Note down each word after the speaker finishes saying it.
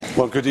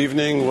Well, good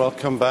evening.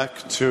 Welcome back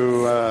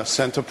to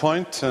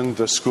Centrepoint and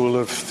the School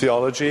of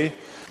Theology.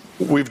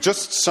 We've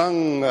just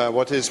sung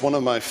what is one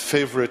of my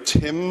favorite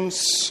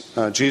hymns,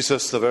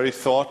 Jesus, the very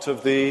thought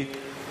of thee,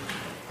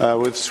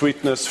 with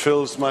sweetness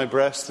fills my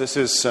breast. This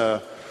is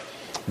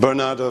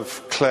Bernard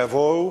of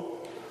Clairvaux,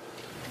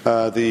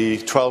 the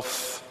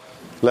 11th,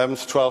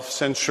 12th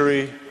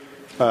century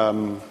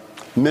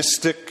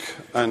mystic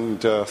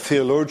and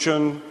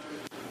theologian,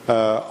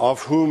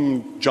 of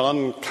whom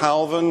John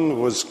Calvin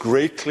was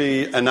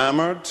greatly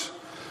enamored,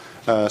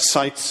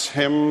 cites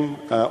him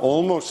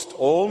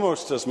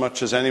almost as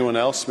much as anyone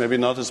else, maybe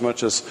not as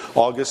much as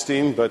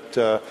Augustine,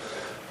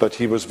 but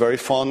he was very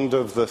fond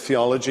of the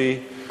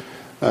theology,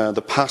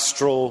 the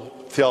pastoral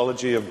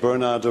theology of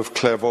Bernard of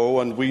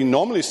Clairvaux, and we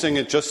normally sing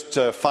it just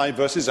 5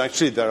 verses.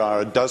 Actually, there are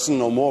a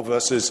dozen or more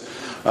verses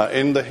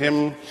in the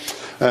hymn.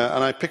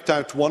 And I picked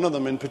out one of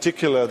them in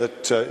particular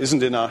that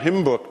isn't in our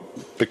hymn book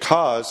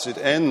because it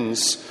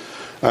ends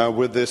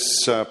with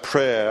this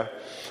prayer,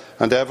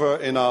 and ever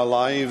in our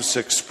lives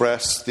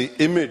express the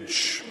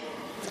image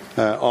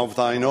of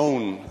thine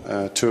own,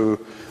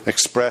 to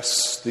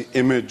express the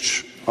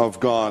image of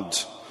God,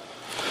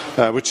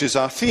 which is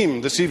our theme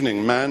this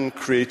evening, man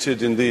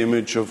created in the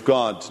image of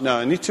God. Now,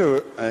 I need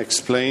to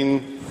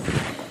explain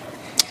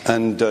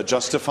and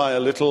justify a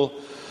little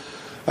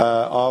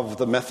of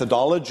the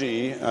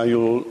methodology.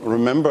 You'll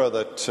remember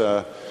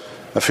that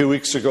a few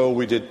weeks ago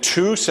we did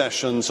 2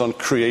 sessions on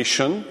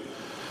creation,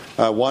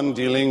 one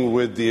dealing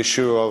with the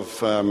issue of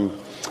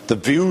the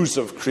views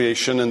of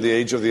creation and the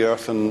age of the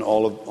earth and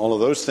all of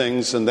those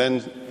things, and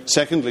then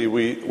secondly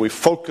we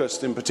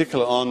focused in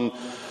particular on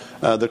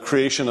the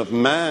creation of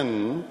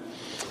man,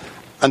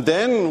 and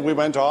then we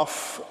went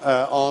off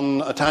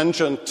on a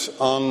tangent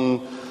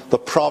on the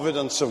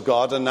providence of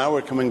God, and now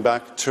we're coming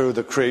back to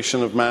the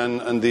creation of man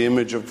and the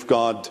image of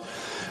God.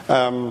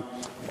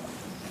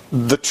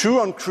 The 2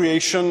 on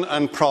creation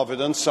and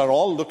providence are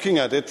all looking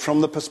at it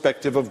from the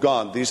perspective of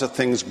God. These are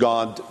things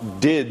God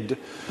did.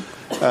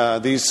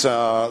 These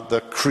are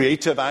the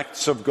creative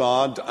acts of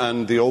God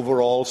and the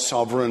overall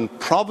sovereign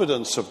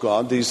providence of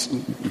God. This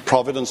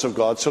providence of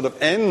God sort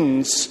of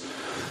ends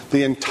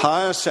the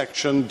entire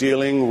section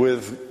dealing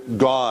with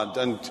God.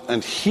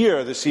 And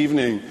here this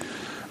evening,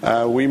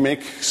 we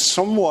make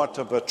somewhat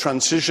of a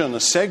transition, a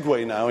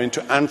segue now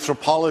into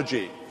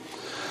anthropology.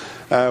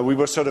 We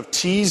were sort of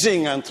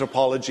teasing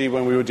anthropology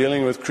when we were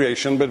dealing with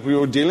creation, but we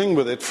were dealing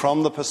with it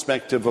from the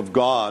perspective of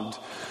God.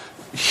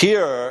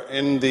 Here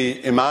in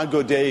the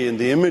Imago Dei, in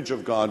the image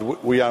of God,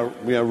 we are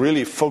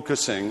really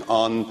focusing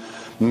on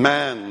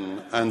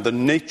man and the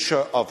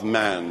nature of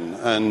man.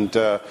 And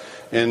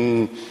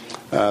in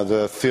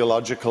the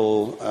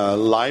theological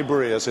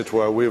library, as it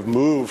were, we've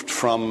moved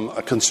from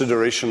a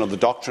consideration of the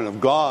doctrine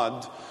of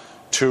God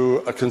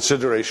to a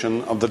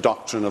consideration of the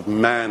doctrine of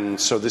man.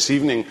 So this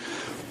evening,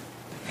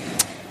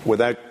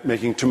 without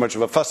making too much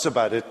of a fuss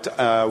about it,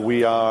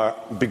 we are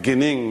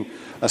beginning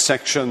a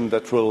section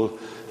that will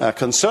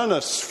concern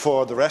us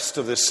for the rest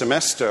of this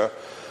semester,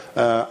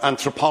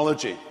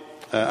 anthropology.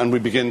 And we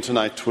begin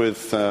tonight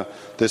with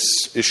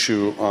this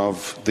issue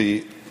of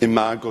the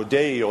Imago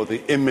Dei, or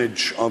the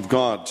image of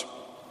God.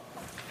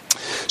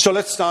 So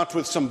let's start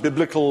with some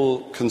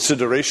biblical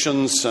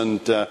considerations and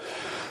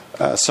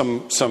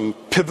some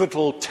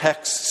pivotal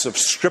texts of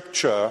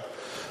Scripture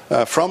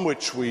from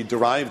which we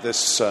derive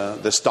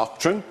this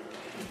doctrine.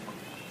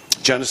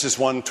 Genesis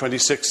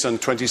 1:26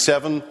 and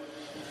 27.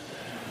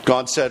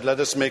 God said, "Let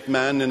us make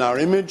man in our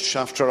image,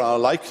 after our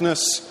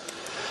likeness,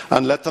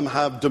 and let them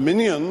have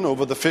dominion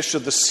over the fish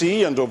of the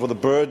sea and over the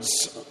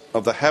birds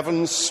of the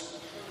heavens,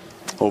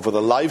 over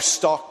the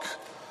livestock,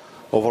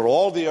 over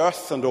all the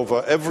earth, and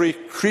over every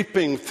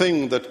creeping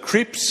thing that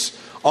creeps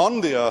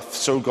on the earth."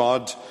 So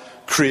God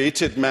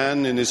created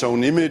man in his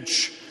own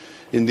image.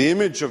 In the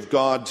image of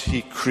God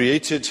he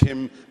created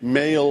him,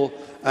 male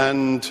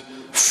and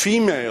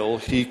female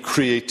he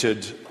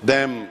created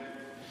them.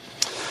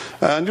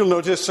 And you'll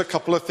notice a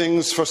couple of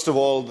things. First of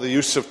all, the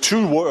use of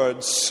 2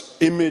 words,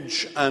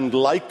 image and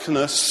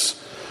likeness.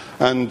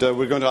 And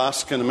we're going to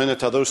ask in a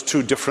minute, are those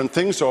 2 different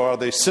things or are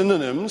they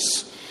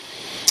synonyms?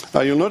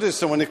 You'll notice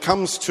that when it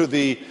comes to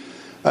the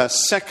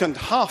second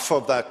half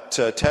of that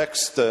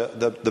text,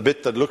 the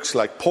bit that looks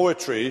like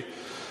poetry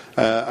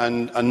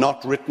and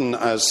not written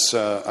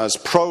as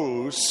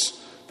prose,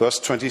 verse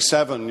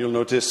 27, you'll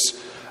notice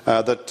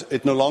that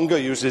it no longer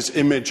uses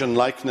image and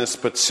likeness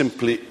but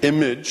simply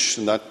image,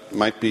 and that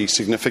might be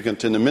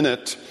significant in a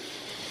minute.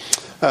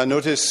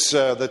 Notice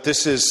that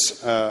this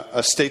is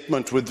a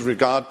statement with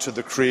regard to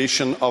the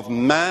creation of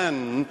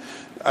man.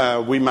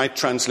 We might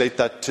translate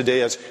that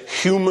today as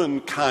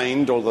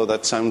humankind, although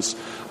that sounds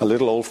a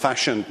little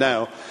old-fashioned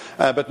now.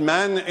 But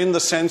man in the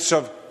sense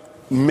of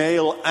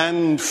male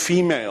and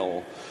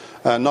female.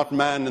 Not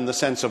man in the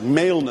sense of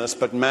maleness,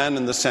 but man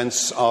in the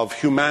sense of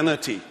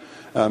humanity.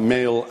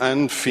 Male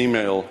and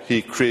female,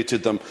 he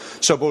created them.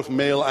 So both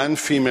male and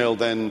female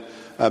then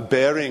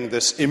bearing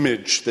this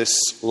image,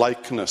 this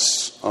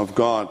likeness of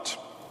God.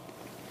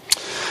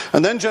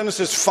 And then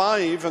Genesis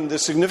 5, and the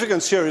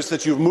significance here is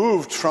that you've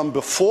moved from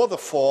before the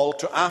fall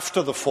to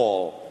after the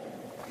fall.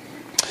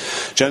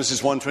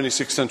 Genesis 1,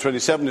 26 and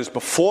 27 is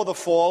before the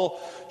fall.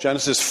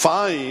 Genesis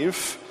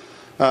 5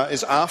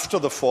 is after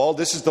the fall.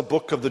 This is the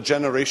book of the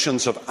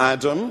generations of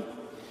Adam.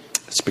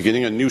 It's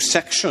beginning a new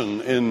section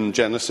in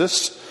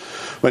Genesis.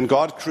 When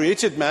God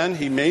created man,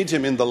 he made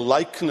him in the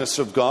likeness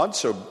of God.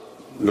 So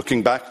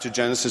looking back to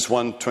Genesis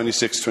 1,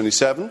 26,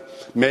 27,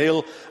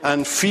 male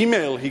and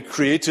female he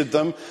created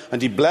them,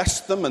 and he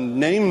blessed them and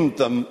named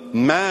them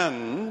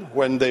man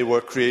when they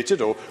were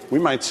created, or we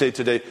might say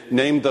today,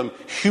 named them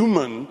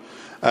human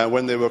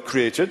when they were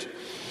created.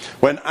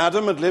 When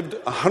Adam had lived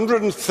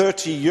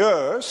 130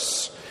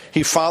 years,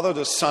 he fathered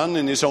a son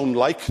in his own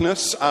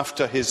likeness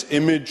after his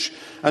image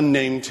and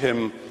named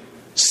him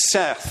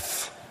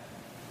Seth.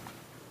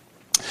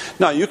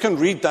 Now you can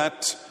read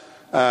that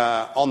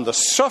on the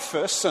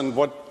surface, and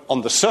what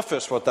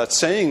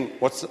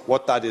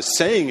that is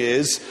saying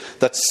is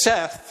that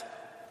Seth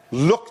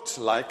looked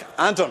like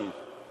Adam.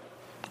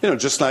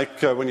 Just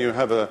like when you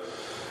have a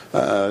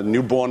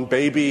newborn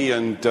baby,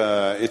 and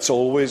it's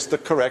always the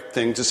correct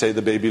thing to say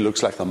the baby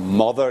looks like the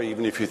mother,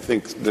 even if you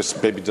think this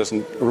baby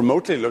doesn't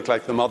remotely look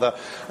like the mother.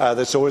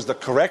 That's always the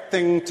correct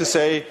thing to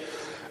say.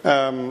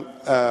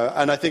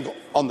 And I think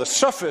on the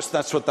surface,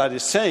 that's what that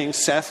is saying.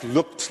 Seth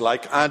looked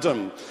like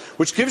Adam,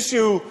 which gives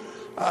you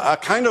a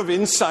kind of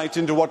insight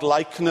into what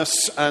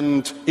likeness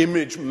and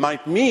image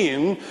might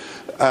mean,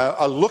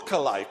 a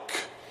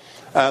look-alike.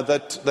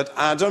 That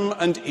Adam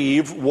and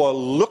Eve were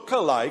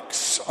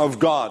look-alikes of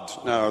God.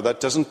 Now,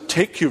 that doesn't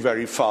take you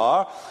very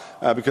far,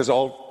 because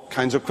all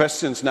kinds of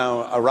questions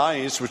now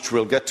arise, which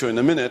we'll get to in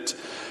a minute.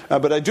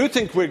 But I do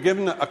think we're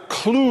given a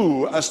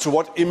clue as to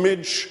what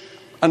image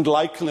and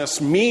likeness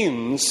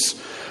means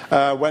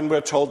when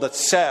we're told that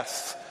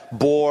Seth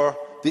bore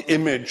the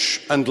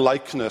image and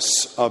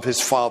likeness of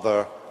his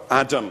father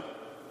Adam.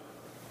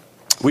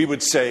 We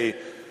would say,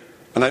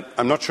 and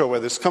I'm not sure where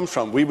this comes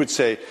from, we would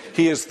say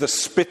he is the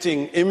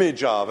spitting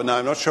image of, and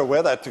I'm not sure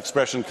where that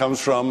expression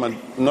comes from, and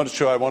I'm not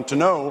sure I want to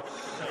know,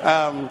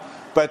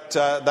 but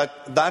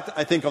that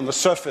I think on the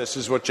surface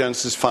is what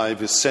Genesis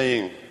 5 is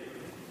saying.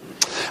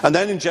 And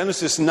then in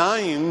Genesis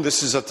 9,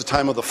 this is at the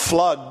time of the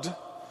flood.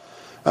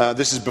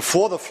 This is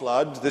before the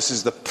flood. This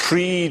is the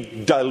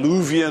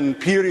pre-diluvian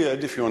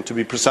period, if you want to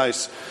be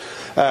precise.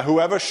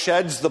 Whoever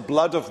sheds the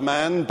blood of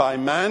man, by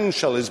man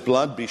shall his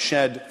blood be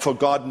shed, for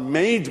God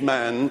made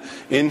man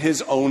in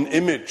his own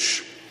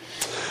image.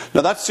 Now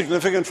that's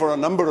significant for a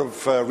number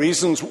of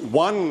reasons.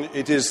 One,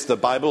 it is the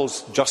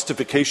Bible's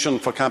justification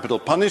for capital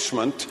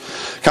punishment.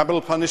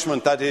 Capital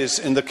punishment, that is,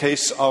 in the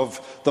case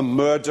of the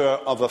murder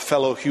of a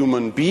fellow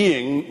human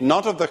being,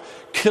 not of the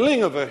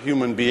killing of a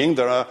human being.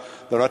 There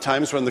are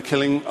times when the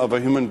killing of a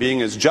human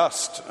being is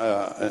just.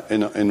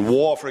 In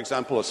war, for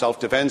example, or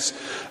self-defense,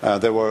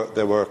 there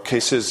were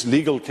cases,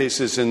 legal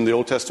cases in the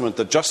Old Testament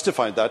that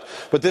justified that.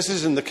 But this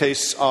is in the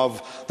case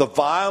of the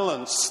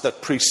violence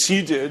that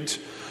preceded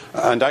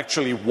and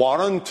actually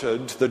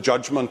warranted the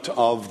judgment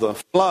of the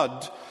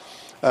flood,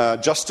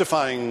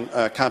 justifying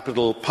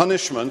capital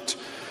punishment.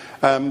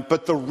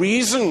 But the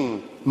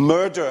reason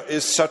murder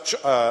is such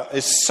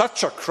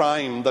a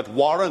crime that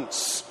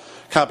warrants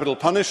capital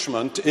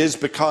punishment is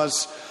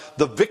because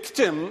the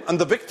victim, and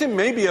the victim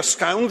may be a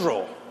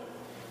scoundrel,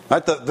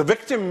 right? The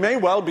victim may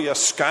well be a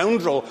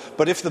scoundrel,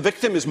 but if the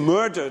victim is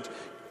murdered,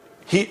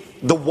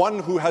 the one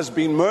who has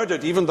been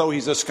murdered, even though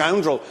he's a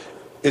scoundrel,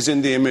 is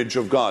in the image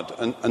of God.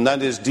 And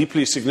that is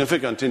deeply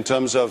significant in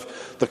terms of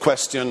the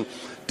question,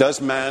 does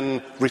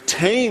man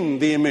retain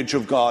the image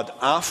of God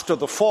after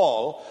the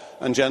fall?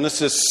 And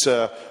Genesis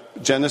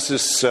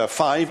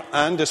 5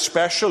 and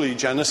especially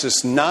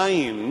Genesis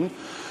 9,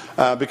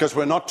 because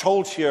we're not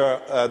told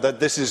here that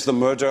this is the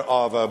murder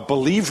of a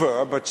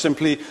believer, but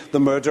simply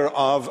the murder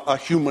of a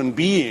human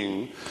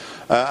being.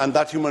 And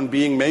that human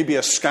being may be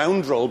a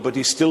scoundrel, but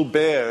he still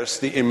bears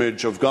the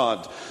image of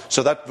God.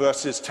 So that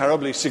verse is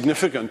terribly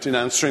significant in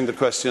answering the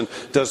question,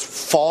 does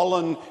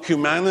fallen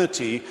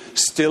humanity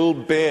still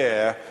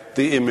bear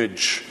the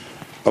image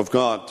of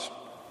God?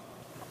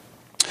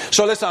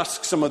 So let's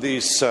ask some of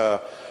these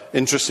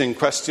interesting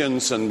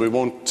questions, and we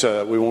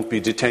won't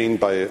be detained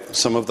by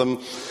some of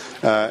them.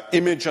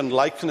 Image and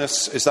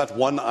likeness, is that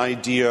one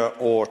idea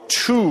or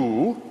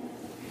two?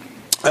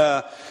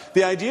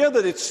 The idea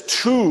that it's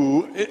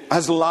two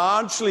has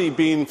largely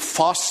been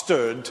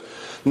fostered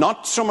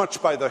not so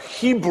much by the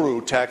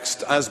Hebrew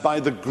text as by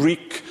the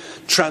Greek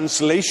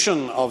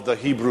translation of the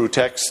Hebrew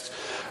text,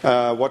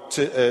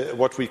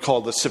 what we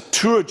call the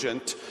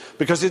Septuagint,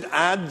 because it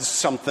adds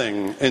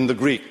something in the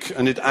Greek,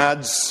 and it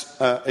adds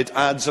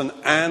an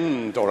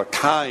and or a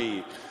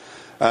kai,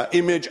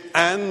 image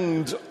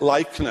and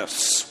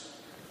likeness.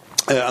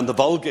 And the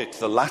Vulgate,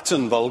 the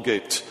Latin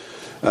Vulgate,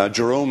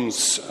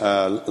 Jerome's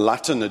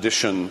Latin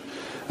edition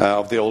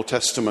of the Old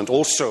Testament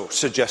also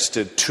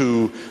suggested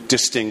two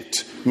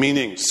distinct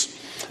meanings.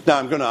 Now,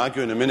 I'm going to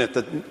argue in a minute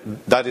that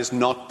that is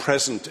not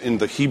present in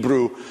the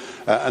Hebrew,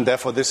 and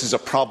therefore this is a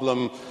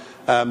problem.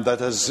 that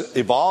has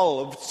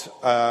evolved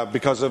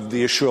because of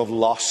the issue of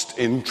lost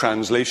in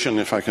translation,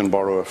 if I can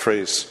borrow a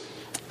phrase.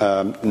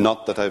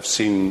 Not that I've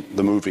seen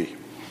the movie,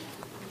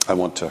 I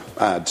want to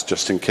add,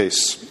 just in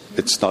case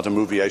it's not a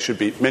movie I should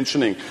be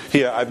mentioning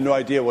here. I have no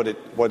idea what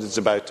it's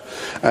about.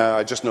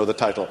 I just know the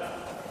title.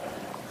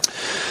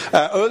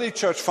 Early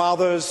church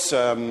fathers,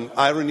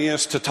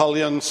 Irenaeus,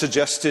 Tertullian,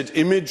 suggested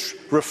image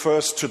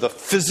refers to the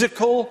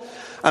physical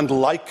and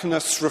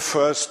likeness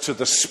refers to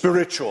the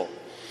spiritual.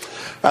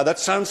 That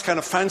sounds kind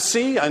of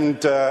fancy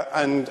and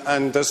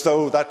as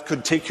though that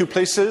could take you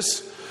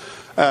places.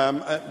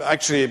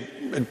 Actually,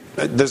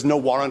 there's no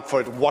warrant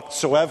for it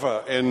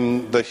whatsoever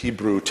in the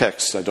Hebrew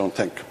text, I don't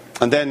think.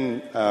 And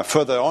then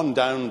further on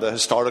down the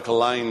historical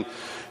line,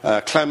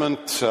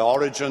 Clement,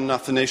 Origen,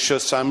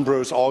 Athanasius,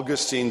 Ambrose,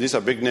 Augustine, these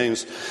are big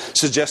names,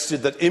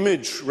 suggested that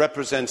image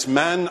represents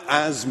man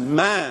as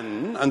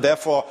man and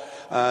therefore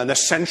an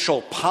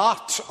essential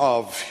part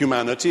of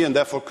humanity and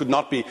therefore could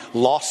not be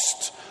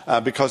lost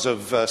because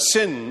of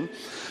sin.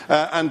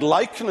 And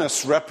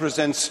likeness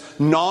represents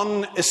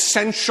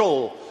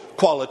non-essential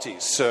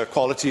qualities,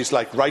 qualities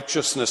like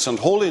righteousness and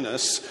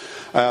holiness,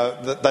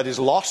 that is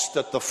lost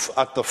at the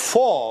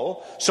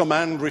fall, so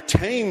man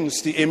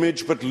retains the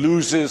image but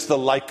loses the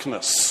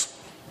likeness.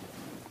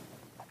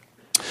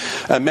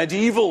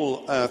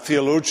 Medieval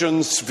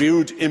theologians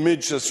viewed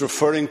image as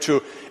referring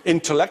to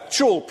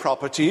intellectual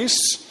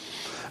properties,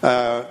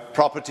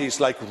 properties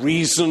like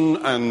reason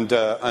and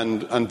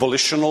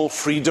volitional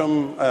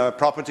freedom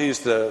properties,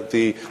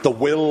 the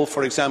will,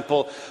 for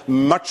example.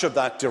 Much of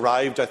that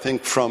derived, I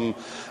think, from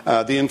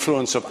the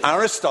influence of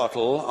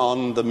Aristotle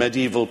on the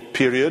medieval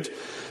period,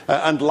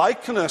 and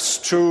likeness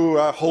to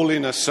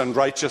holiness and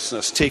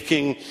righteousness,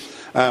 taking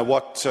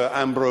what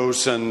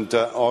Ambrose and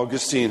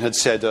Augustine had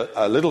said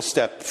a little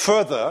step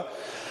further.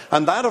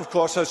 And that, of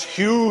course, has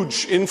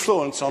huge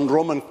influence on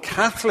Roman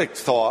Catholic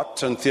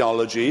thought and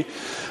theology,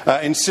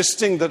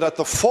 insisting that at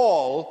the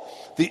fall,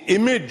 the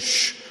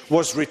image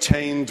was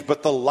retained,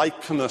 but the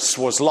likeness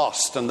was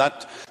lost. And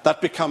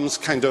that becomes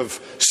kind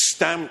of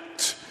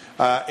stamped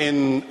I'm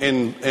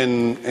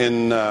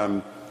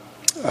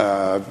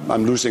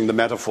losing the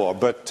metaphor,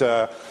 but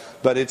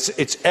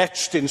it's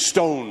etched in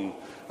stone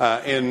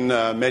in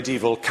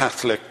medieval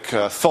Catholic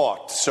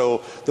thought.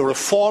 So the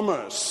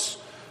reformers,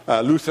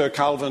 Luther,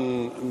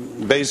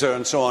 Calvin, Beza,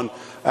 and so on,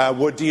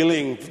 were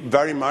dealing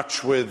very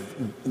much with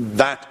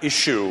that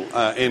issue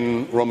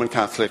in Roman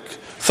Catholic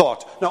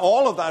thought. Now,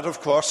 all of that,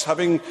 of course,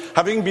 having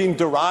been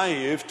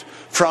derived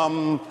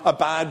from a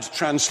bad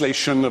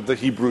translation of the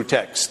Hebrew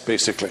text,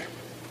 basically.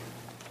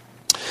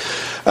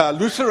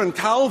 Luther and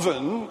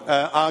Calvin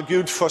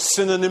argued for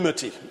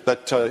synonymity,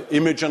 that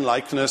image and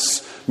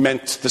likeness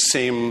meant the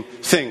same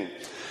thing.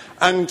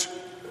 And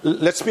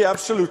let's be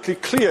absolutely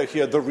clear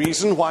here. The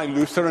reason why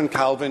Luther and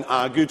Calvin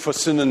argued for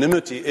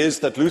synonymity is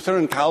that Luther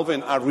and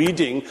Calvin are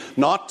reading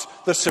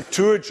not the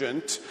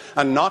Septuagint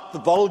and not the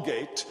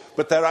Vulgate,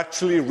 but they're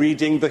actually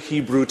reading the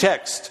Hebrew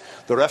text.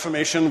 The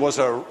Reformation was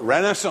a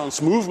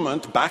Renaissance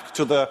movement back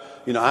to the,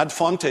 ad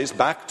fontes,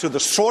 back to the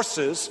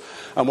sources.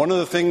 And one of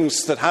the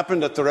things that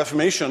happened at the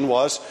Reformation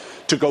was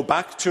to go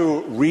back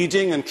to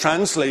reading and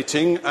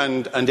translating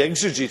and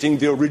exegeting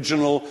the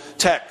original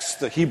text,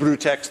 the Hebrew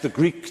text, the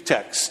Greek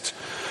text.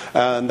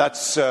 And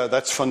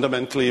that's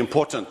fundamentally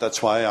important.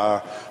 That's why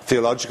our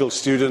theological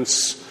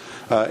students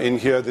in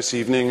here this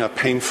evening are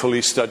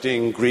painfully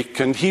studying Greek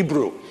and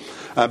Hebrew.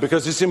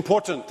 Because it's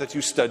important that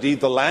you study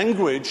the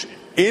language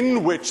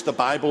in which the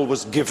Bible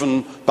was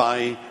given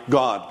by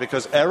God,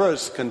 because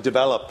errors can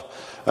develop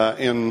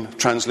in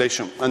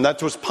translation. And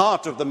that was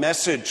part of the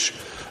message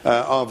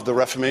of the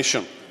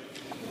Reformation.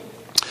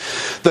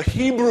 The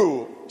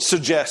Hebrew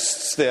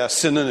suggests they are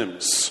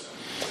synonyms.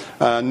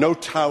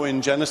 Note how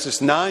in Genesis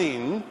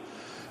 9,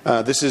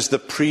 this is the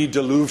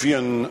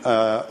pre-Diluvian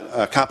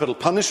capital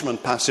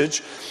punishment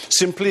passage,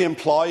 simply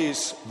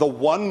employs the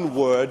one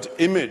word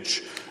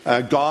image.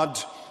 God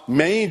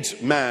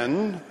made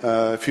man,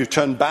 if you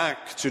turn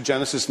back to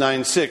Genesis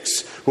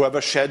 9:6, whoever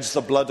sheds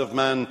the blood of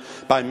man,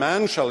 by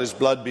man shall his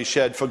blood be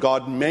shed, for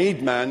God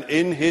made man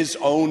in his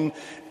own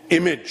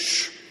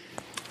image.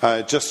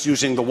 Just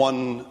using the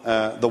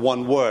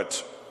one word.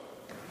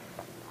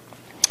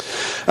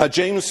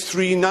 James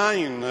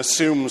 3:9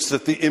 assumes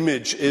that the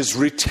image is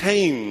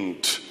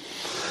retained.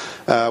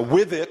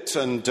 With it,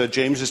 and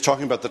James is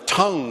talking about the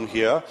tongue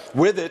here,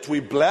 with it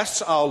we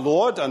bless our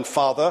Lord and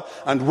Father,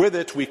 and with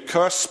it we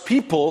curse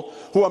people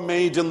who are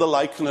made in the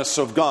likeness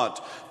of God.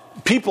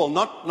 People,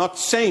 not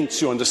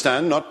saints, you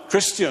understand, not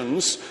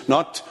Christians,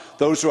 not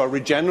those who are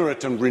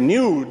regenerate and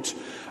renewed,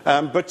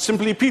 but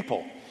simply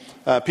people.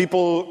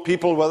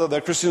 People, whether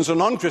they're Christians or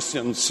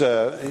non-Christians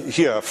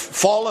here,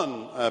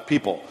 fallen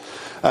people.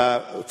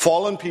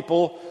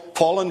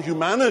 Fallen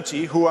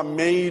humanity who are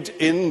made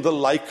in the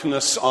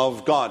likeness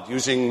of God,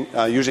 using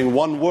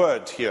one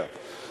word here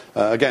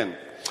again.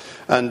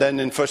 And then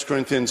in 1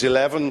 Corinthians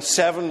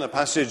 11:7, a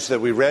passage that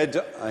we read,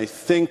 I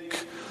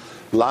think,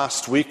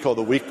 last week or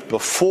the week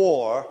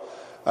before,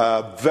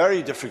 a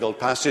very difficult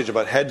passage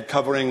about head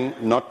covering.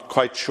 Not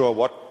quite sure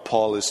what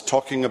Paul is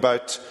talking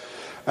about.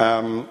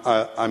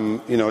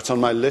 It's on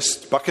my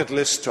bucket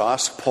list to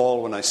ask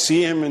Paul when I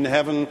see him in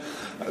heaven,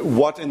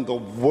 what in the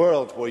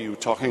world were you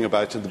talking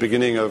about at the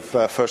beginning of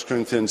 1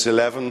 Corinthians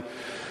 11?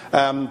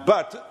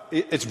 But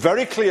it's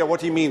very clear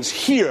what he means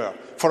here.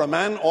 For a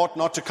man ought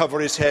not to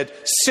cover his head,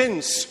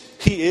 since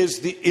he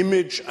is the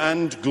image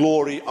and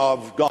glory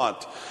of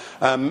God.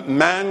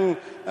 Man,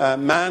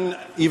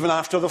 even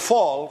after the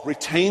fall,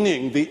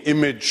 retaining the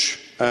image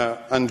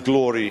and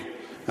glory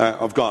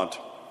of God.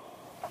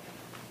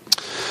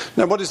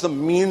 Now, what is the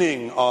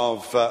meaning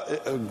of,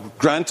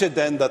 granted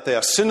then that they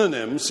are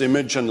synonyms,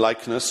 image and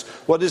likeness,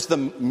 what is the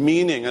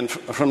meaning, and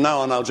from now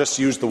on I'll just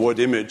use the word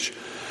image,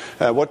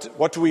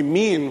 what do we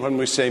mean when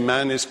we say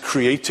man is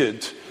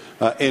created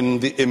in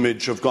the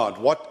image of God?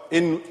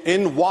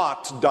 In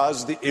what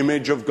does the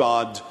image of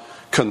God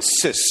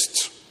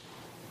consist?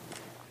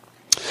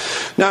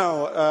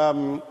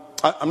 Now,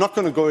 I'm not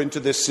going to go into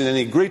this in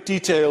any great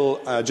detail,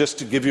 just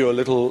to give you a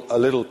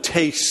little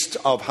taste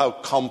of how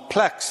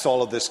complex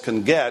all of this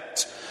can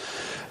get.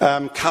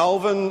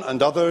 Calvin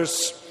and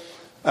others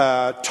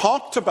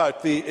talked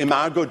about the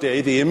Imago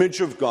Dei, the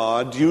image of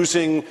God,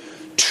 using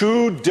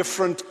two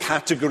different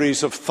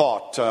categories of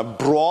thought: a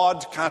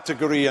broad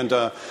category and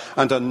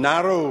a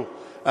narrow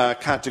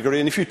category.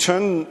 And if you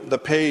turn the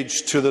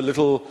page to the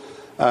little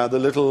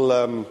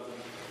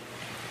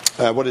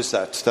what is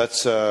that?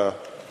 That's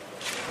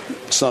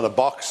it's not a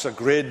box, a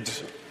grid,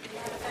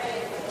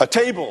 a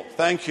table.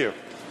 Thank you.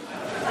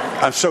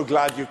 I'm so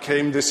glad you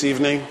came this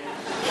evening.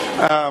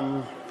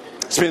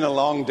 It's been a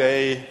long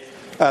day.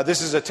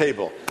 This is a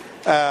table.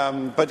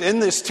 But in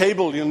this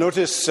table, you'll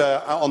notice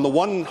on the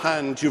one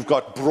hand, you've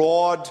got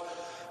broad.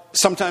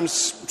 Sometimes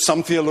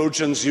some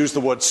theologians use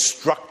the word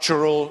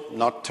structural,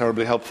 not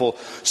terribly helpful.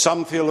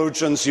 Some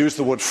theologians use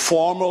the word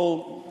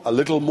formal, a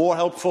little more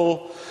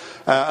helpful.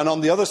 And on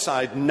the other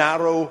side,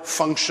 narrow,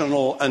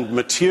 functional, and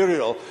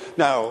material.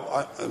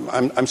 Now,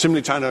 I'm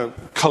simply trying to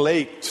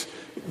collate.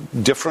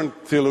 Different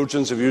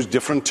theologians have used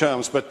different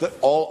terms, but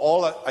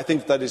all I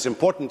think that is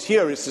important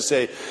here is to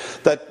say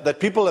that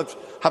people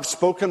have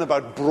spoken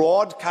about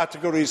broad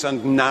categories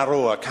and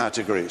narrower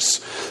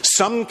categories.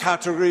 Some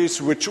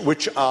categories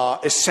which are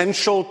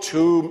essential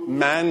to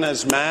man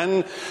as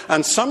man,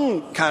 and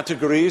some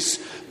categories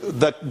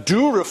that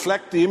do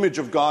reflect the image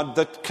of God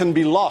that can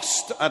be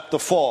lost at the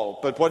fall.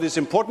 But what is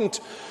important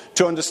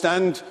to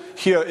understand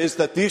here is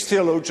that these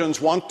theologians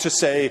want to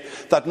say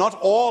that not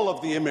all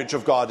of the image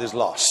of God is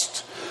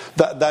lost.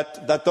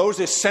 That those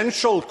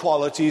essential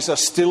qualities are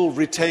still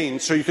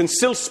retained. So you can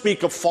still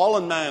speak of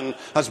fallen man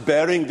as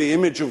bearing the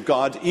image of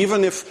God,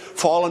 even if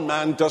fallen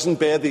man doesn't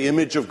bear the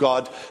image of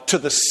God to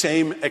the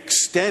same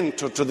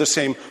extent or to the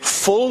same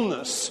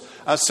fullness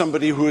as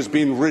somebody who has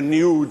been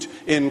renewed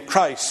in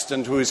Christ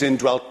and who is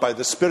indwelt by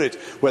the Spirit,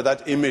 where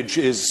that image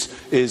is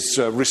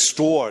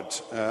restored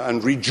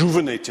and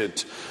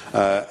rejuvenated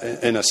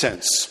in a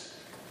sense.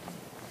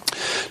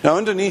 Now,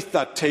 underneath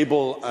that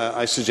table,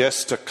 I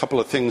suggest a couple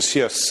of things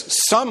here.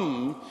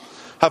 Some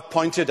have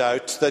pointed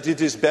out that it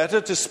is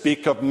better to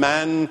speak of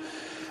man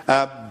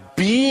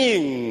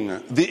being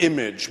the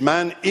image.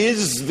 Man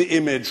is the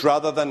image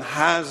rather than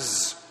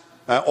has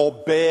or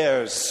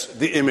bears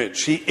the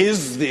image. He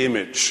is the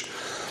image.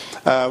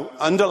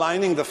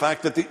 Underlining the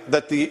fact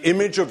that the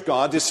image of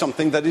God is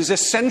something that is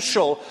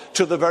essential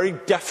to the very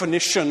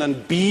definition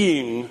and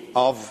being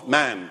of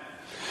man.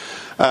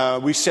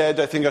 We said,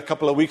 I think a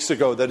couple of weeks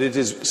ago, that it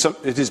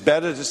is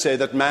better to say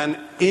that man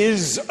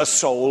is a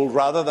soul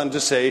rather than to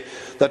say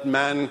that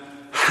man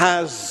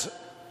has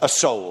a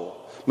soul.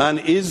 Man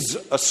is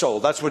a soul.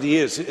 That's what he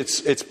is.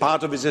 It's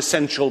part of his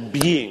essential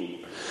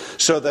being,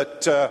 so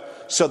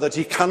that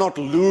he cannot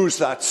lose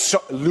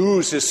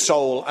his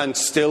soul and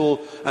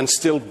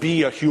still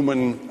be a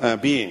human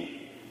being.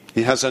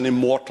 He has an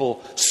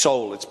immortal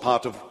soul. It's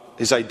part of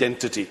his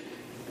identity.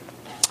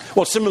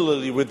 Well,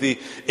 similarly with the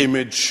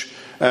image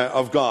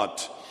of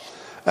God.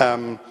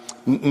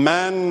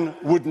 Man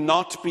would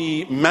not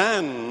be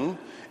man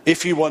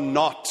if he were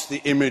not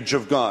the image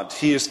of God.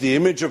 He is the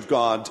image of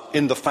God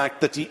in the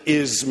fact that he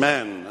is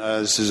man.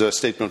 This is a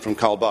statement from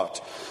Karl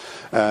Barth,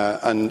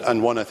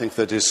 and one I think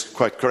that is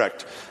quite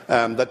correct.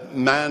 That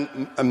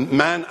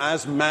man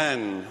as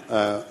man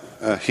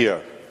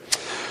here.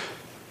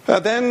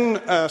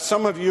 Then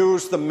some have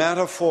used the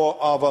metaphor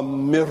of a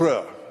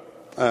mirror.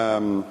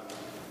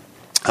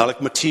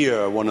 Alec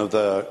Motyer, one of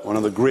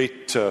the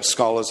great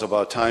scholars of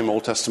our time,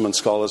 Old Testament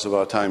scholars of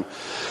our time,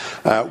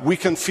 we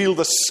can feel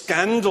the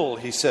scandal,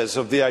 he says,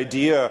 of the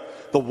idea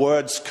the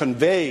words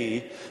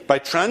convey by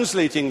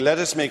translating "let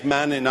us make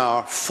man in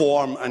our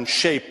form and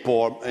shape,"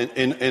 or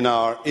in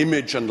our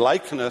image and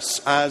likeness,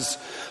 as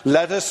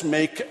 "let us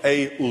make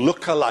a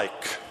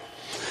look-alike."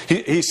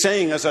 He's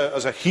saying, as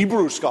a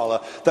Hebrew scholar,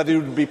 that it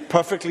would be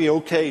perfectly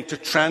okay to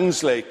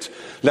translate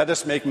 "let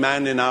us make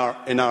man in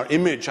our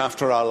image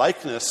after our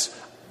likeness,"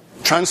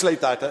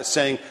 translate that as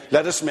saying,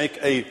 "let us make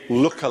a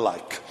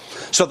look-alike."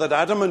 So that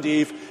Adam and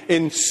Eve,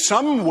 in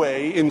some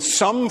way, in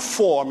some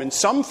form, in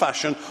some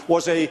fashion,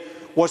 was a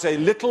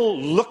little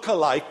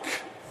look-alike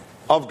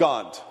of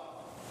God.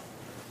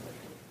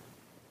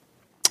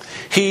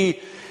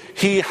 He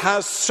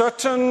has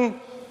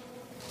certain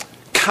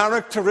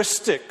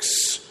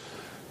characteristics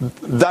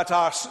that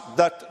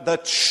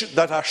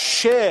are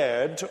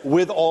shared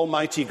with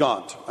Almighty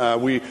God.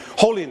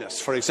 Holiness,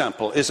 for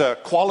example, is a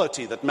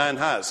quality that man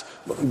has.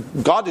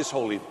 God is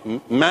holy.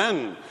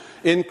 Man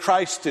in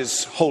Christ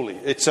is holy.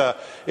 It's a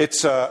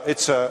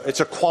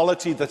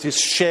quality that is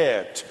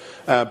shared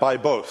by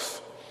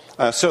both.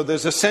 So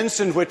there's a sense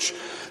in which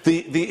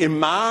the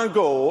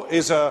imago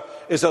is a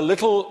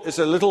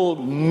little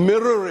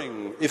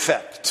mirroring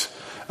effect,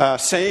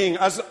 saying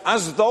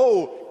as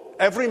though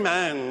every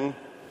man,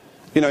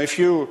 if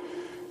you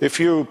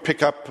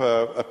pick up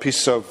a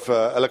piece of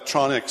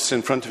electronics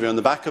in front of you, on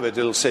the back of it,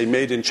 it'll say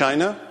 "Made in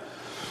China,"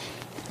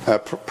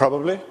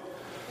 probably,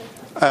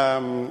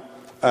 and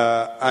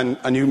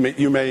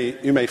you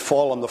may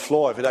fall on the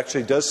floor if it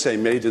actually does say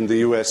 "Made in the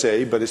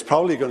USA," but it's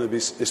probably going to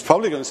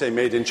say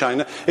 "Made in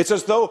China." It's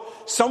as though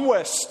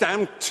somewhere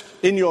stamped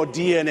in your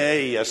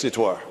DNA, as it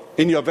were,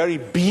 in your very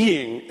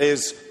being,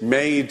 is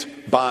 "Made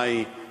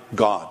by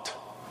God."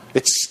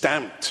 It's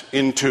stamped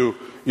into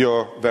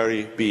your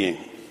very being.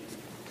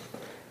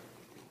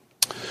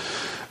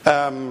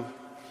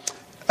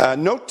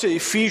 Note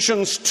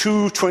Ephesians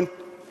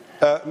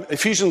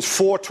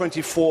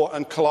 4:24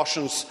 and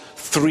Colossians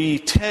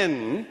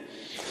 3:10.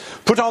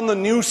 Put on the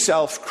new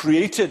self,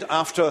 created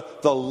after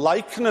the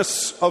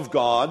likeness of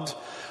God,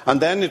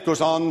 and then it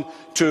goes on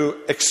to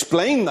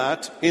explain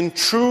that in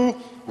true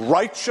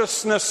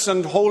righteousness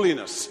and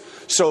holiness.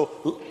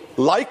 So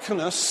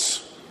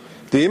likeness,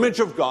 the image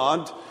of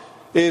God,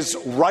 is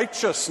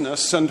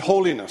righteousness and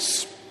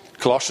holiness.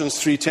 Colossians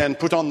 3:10,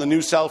 put on the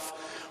new self,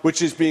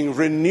 which is being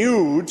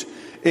renewed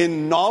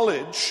in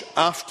knowledge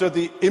after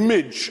the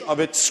image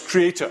of its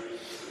creator.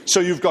 So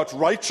you've got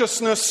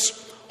righteousness,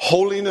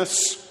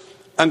 holiness,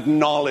 and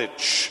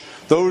knowledge.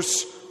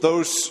 Those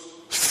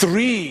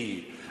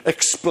three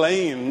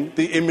explain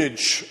the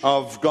image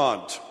of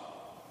God.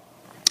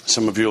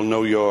 Some of you will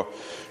know your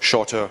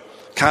shorter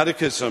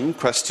catechism,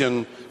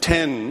 question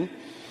 10,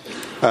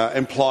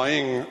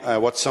 employing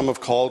what some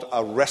have called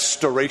a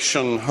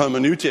restoration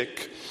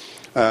hermeneutic.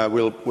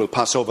 We'll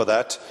pass over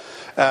that.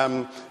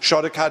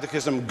 Shorter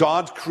catechism,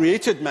 God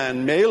created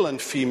man, male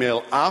and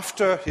female,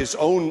 after his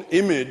own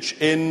image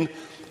in,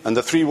 and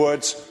the three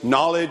words,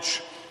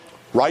 knowledge,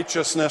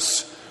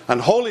 righteousness,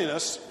 and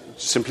holiness,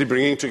 simply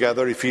bringing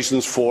together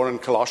Ephesians 4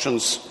 and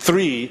Colossians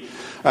 3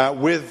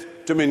 with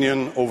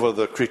dominion over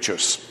the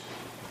creatures.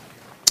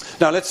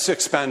 Now let's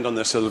expand on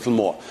this a little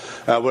more.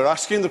 We're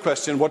asking the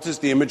question, what does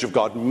the image of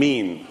God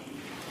mean?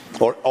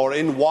 Or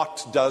in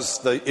what does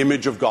the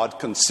image of God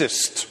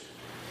consist?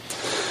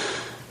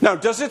 Now,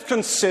 does it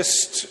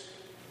consist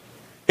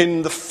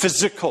in the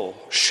physical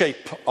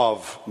shape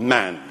of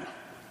man?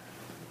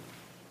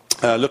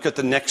 Look at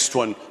the next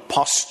one,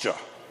 posture.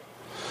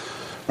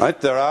 Right?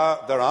 There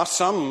are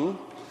some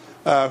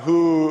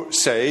who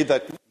say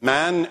that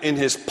man in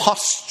his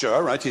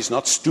posture, right? He's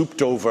not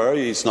stooped over.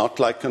 He's not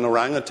like an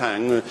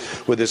orangutan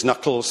with his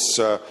knuckles,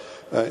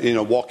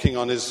 walking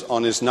on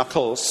his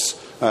knuckles,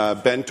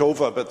 bent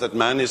over, but that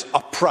man is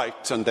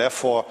upright and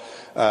therefore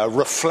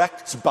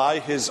reflects by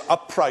his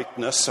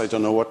uprightness. I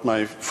don't know what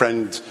my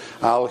friend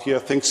Al here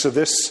thinks of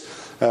this,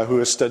 who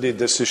has studied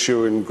this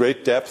issue in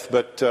great depth,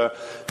 but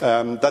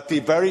that the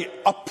very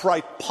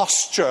upright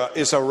posture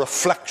is a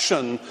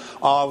reflection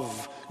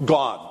of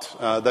God,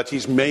 that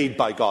he's made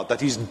by God,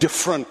 that he's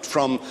different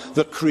from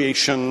the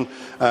creation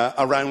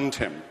around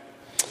him.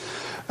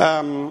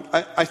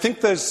 I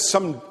think there's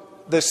some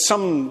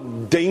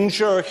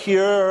danger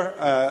here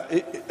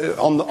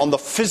on the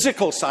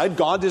physical side.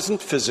 God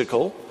isn't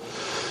physical.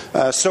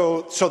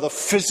 So the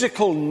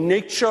physical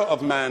nature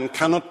of man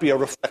cannot be a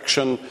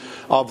reflection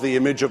of the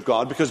image of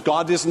God, because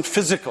God isn't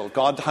physical.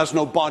 God has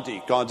no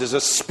body. God is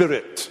a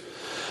spirit.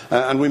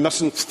 And we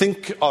mustn't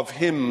think of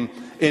him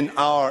in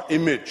our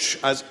image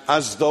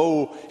as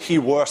though he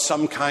were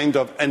some kind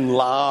of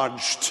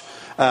enlarged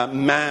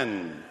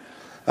man,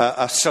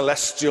 a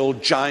celestial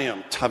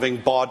giant having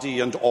body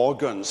and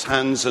organs,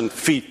 hands and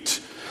feet,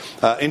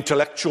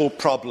 intellectual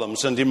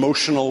problems and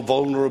emotional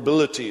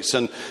vulnerabilities,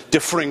 and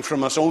differing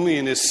from us only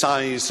in his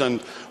size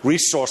and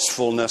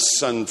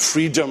resourcefulness and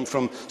freedom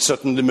from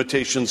certain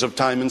limitations of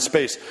time and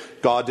space.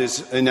 God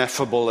is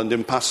ineffable and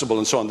impassible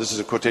and so on. This is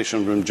a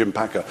quotation from Jim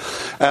Packer.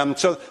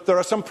 So there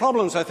are some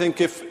problems, I think,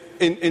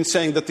 in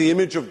saying that the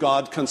image of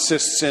God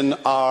consists in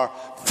our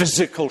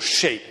physical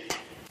shape.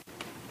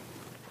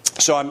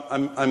 So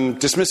I'm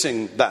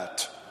dismissing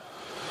that.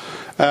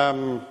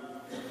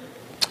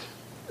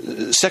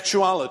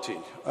 Sexuality.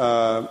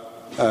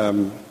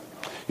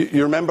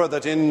 You remember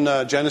that in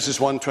Genesis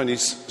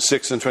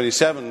 1:26 and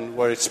 27,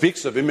 where it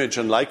speaks of image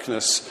and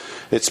likeness,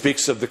 it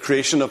speaks of the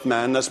creation of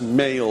man as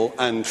male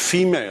and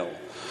female.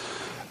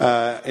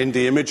 In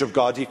the image of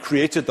God, he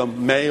created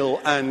them,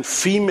 male and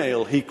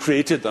female, he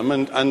created them.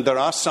 And there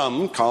are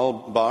some, Karl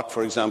Barth,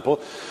 for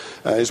example,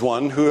 is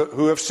one,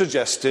 who have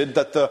suggested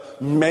that the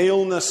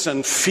maleness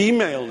and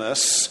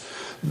femaleness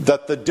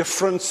that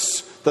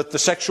the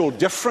sexual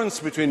difference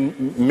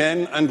between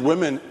men and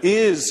women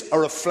is a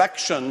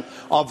reflection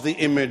of the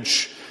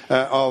image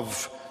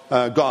of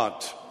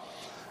God.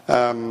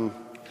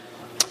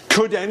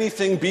 Could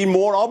anything be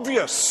more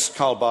obvious,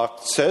 Karl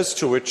Barth says,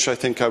 to which I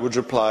think I would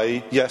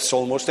reply, yes,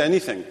 almost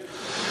anything.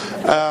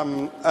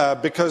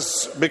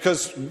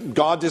 Because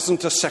God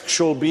isn't a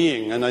sexual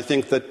being, and I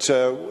think that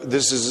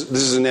this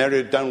is an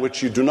area down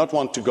which you do not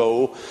want to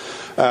go.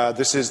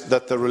 This is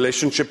that the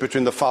relationship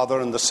between the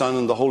Father and the Son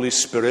and the Holy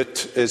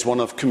Spirit is one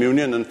of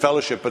communion and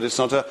fellowship, but it's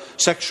not a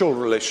sexual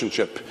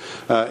relationship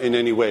in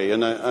any way.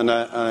 And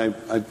I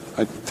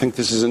think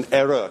this is an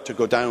error to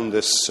go down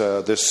this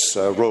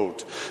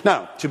road.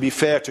 Now, to be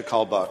fair to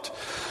Karl Barth,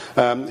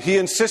 he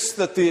insists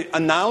that the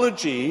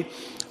analogy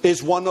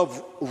is one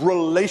of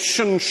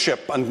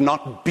relationship and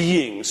not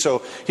being.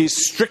 So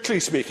he's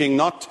strictly speaking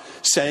not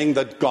saying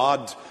that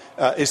God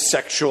is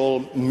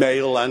sexual,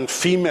 male and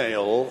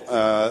female,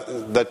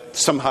 that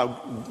somehow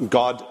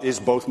God is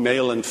both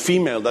male and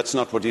female. That's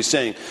not what he's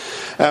saying.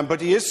 But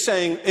he is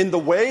saying in the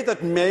way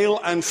that male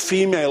and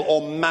female,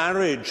 or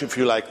marriage, if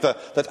you like,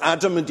 that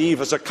Adam and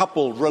Eve as a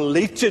couple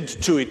related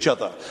to each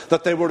other,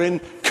 that they were in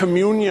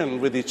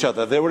communion with each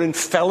other, they were in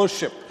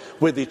fellowship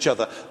with each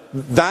other.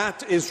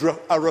 That is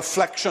a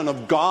reflection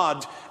of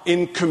God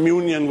in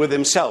communion with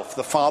himself,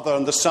 the Father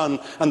and the Son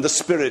and the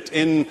Spirit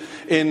in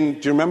do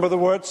you remember the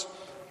words?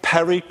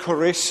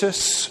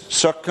 Perichoresis,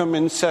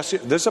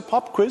 circumincessio. There's a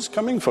pop quiz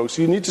coming, folks.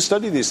 You need to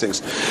study these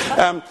things.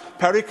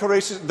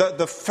 Perichoresis,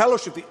 the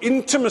fellowship, the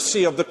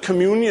intimacy of the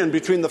communion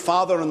between the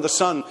Father and the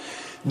Son,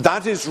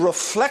 that is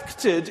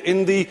reflected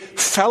in the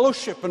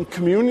fellowship and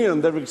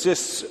communion that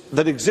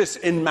exists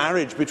in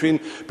marriage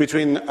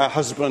between a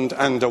husband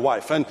and a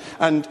wife,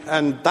 and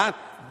that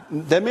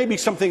there may be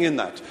something in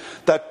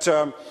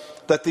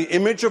that the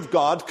image of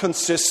God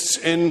consists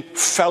in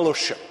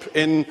fellowship,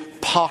 in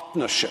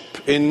partnership,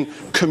 in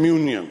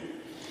communion,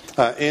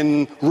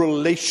 in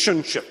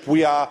relationship.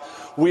 We are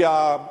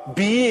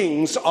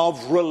beings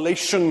of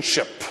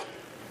relationship.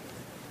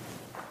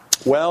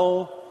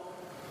 Well,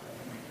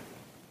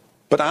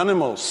 but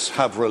animals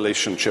have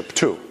relationship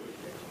too.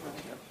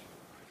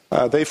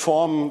 They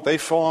form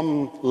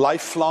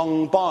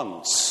lifelong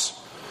bonds.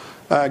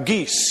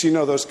 Geese, you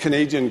know, those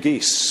Canadian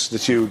geese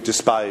that you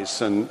despise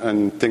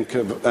and think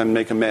of and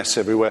make a mess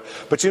everywhere.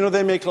 But you know,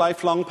 they make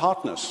lifelong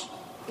partners.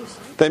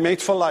 They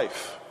mate for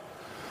life.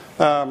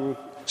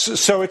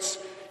 So it's,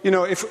 you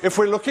know, if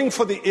we're looking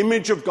for the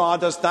image of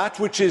God as that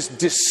which is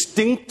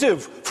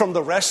distinctive from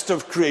the rest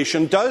of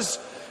creation, does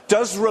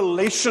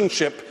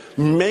relationship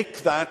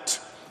make that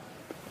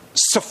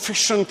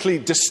sufficiently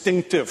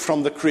distinctive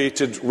from the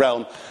created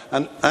realm?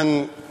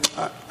 And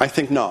I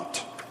think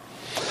not.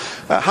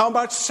 How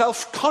about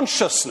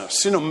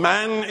self-consciousness? You know,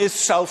 man is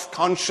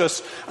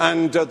self-conscious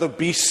and the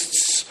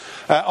beasts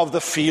of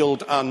the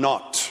field are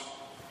not.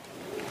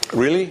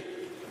 Really?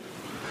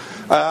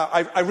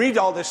 I read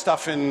all this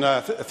stuff in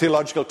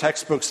theological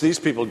textbooks. These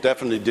people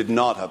definitely did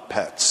not have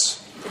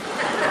pets.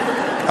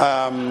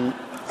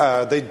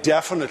 They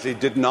definitely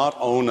did not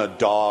own a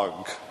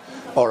dog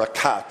or a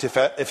cat.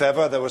 If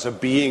ever there was a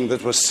being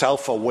that was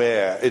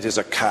self-aware, it is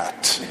a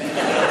cat.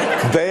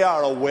 They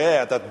are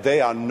aware that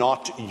they are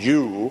not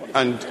you,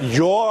 and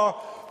your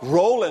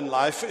role in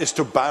life is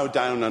to bow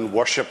down and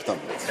worship them.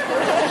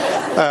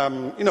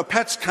 You know,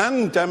 pets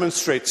can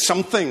demonstrate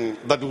something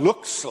that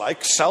looks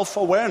like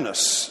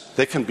self-awareness.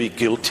 They can be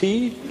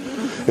guilty.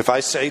 If I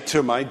say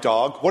to my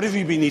dog, "What have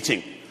you been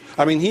eating?"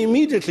 I mean, he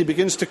immediately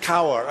begins to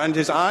cower, and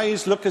his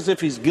eyes look as if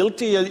he's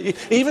guilty,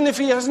 even if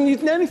he hasn't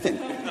eaten anything.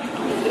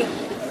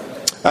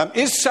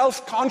 Is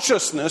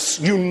self-consciousness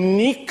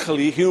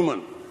uniquely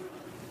human?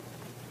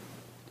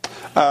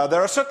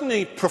 There are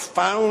certainly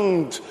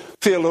profound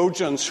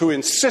theologians who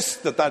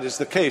insist that that is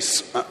the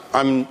case.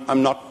 I'm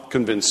not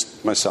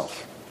convinced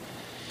myself.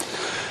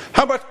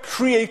 How about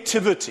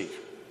creativity?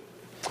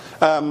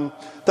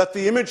 That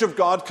the image of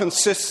God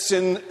consists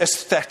in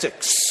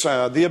aesthetics,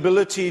 the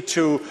ability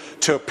to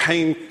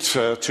paint,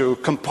 to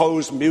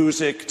compose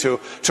music, to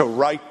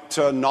write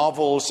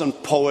novels and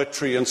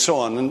poetry and so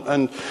on.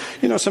 And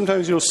you know,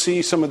 sometimes you'll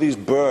see some of these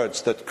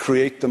birds that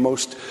create the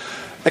most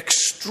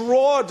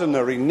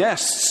extraordinary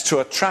nests to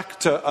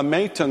attract a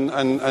mate,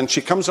 and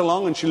she comes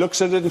along and she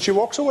looks at it and she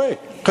walks away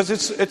because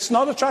it's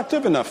not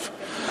attractive enough.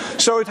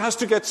 So it has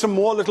to get some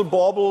more little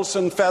baubles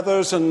and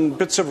feathers and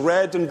bits of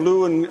red and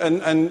blue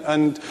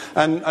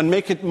and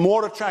make it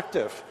more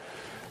attractive.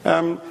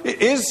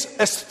 Is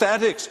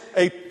aesthetics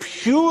a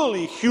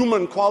purely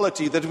human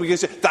quality that we can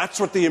say that's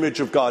what the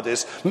image of God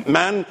is?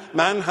 Man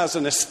has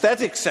an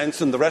aesthetic sense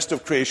and the rest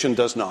of creation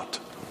does not.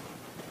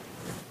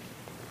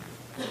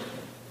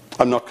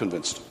 I'm not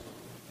convinced.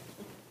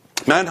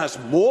 Man has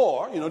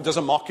more. You know, does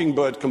a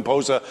mockingbird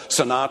compose a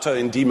sonata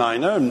in D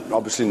minor?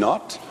 Obviously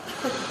not.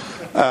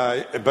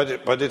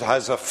 But it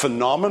has a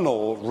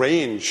phenomenal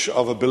range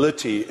of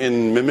ability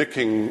in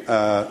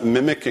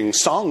mimicking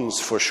songs,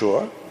 for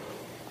sure.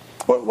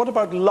 What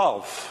about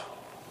love?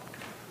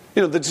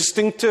 You know, the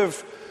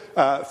distinctive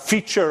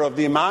feature of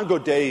the Imago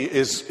Dei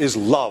is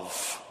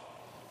love.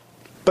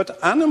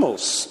 But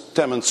animals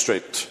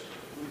demonstrate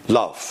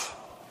love.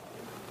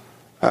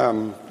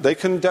 They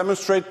can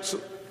demonstrate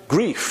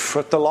grief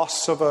at the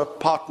loss of a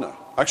partner.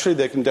 Actually,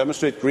 they can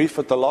demonstrate grief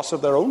at the loss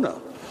of their owner.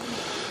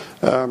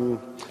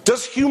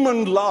 Does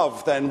human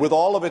love, then, with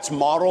all of its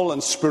moral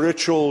and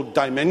spiritual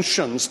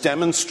dimensions,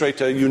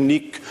 demonstrate a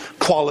unique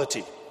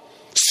quality?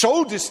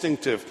 So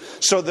distinctive,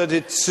 so that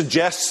it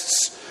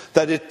suggests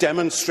that it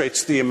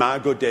demonstrates the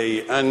Imago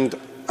Dei, and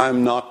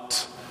I'm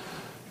not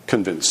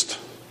convinced.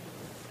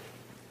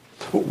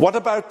 What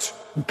about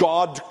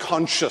God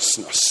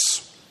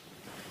consciousness?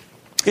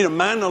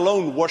 Man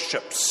alone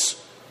worships.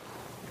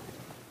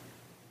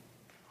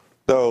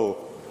 Though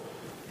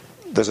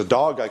there's a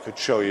dog I could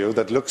show you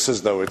that looks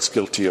as though it's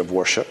guilty of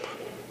worship.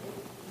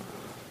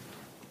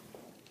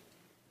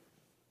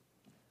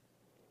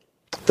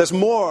 There's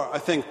more, I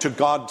think, to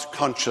God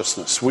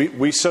consciousness.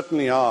 We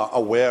certainly are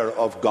aware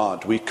of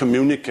God. We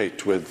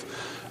communicate with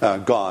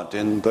God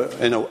in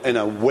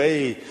a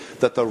way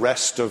that the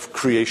rest of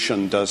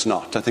creation does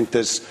not. I think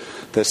there's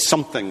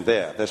something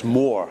there. There's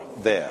more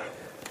there.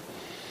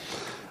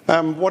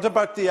 What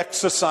about the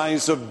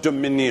exercise of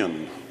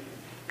dominion?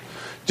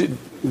 Do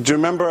you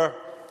remember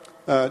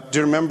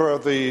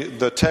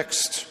the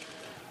text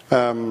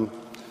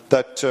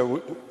that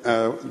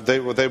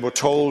they were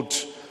told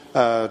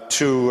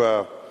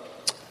to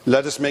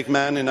let us make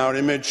man in our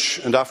image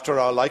and after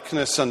our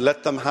likeness, and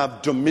let them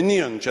have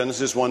dominion,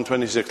 Genesis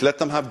 1:26. Let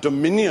them have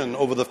dominion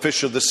over the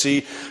fish of the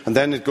sea. And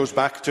then it goes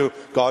back to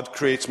God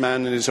creates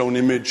man in his own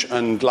image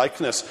and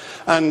likeness.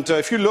 And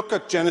if you look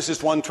at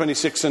Genesis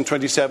 1:26 and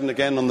 27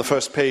 again on the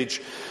first page,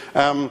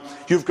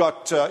 you've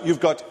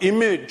got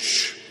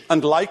image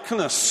and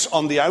likeness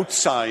on the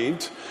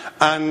outside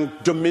and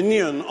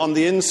dominion on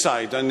the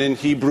inside. And in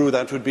Hebrew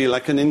that would be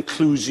like an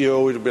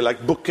inclusio, it would be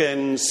like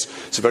bookends.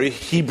 It's a very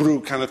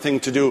Hebrew kind of thing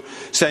to do,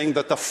 saying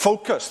that the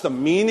focus, the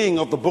meaning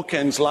of the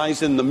bookends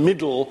lies in the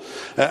middle,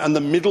 and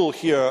the middle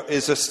here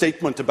is a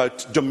statement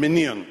about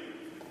dominion.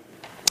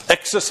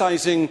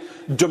 Exercising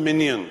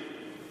dominion.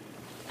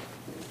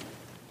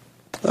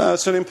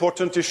 It's an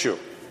important issue.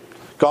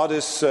 God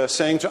is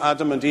saying to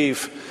Adam and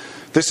Eve,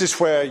 this is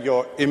where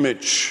your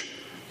image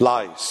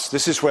lies.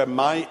 This is where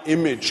my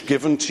image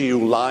given to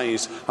you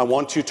lies. I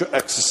want you to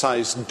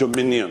exercise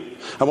dominion.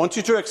 I want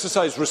you to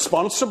exercise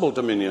responsible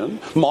dominion,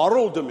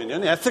 moral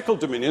dominion, ethical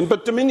dominion,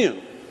 but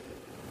dominion.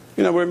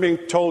 We're being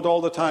told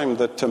all the time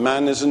that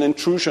man is an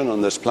intrusion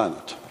on this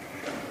planet.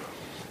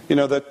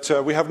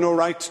 That we have no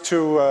right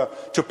to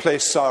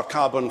place our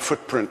carbon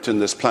footprint in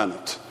this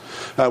planet.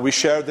 We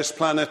share this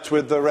planet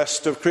with the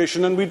rest of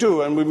creation, and we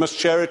do, and we must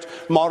share it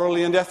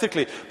morally and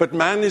ethically. But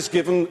man is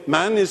given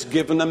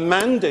a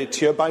mandate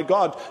here by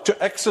God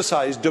to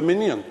exercise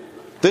dominion.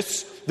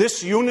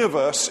 This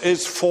universe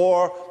is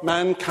for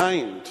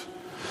mankind.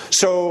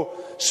 So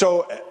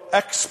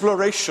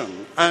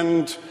exploration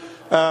and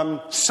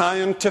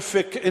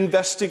scientific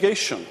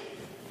investigation.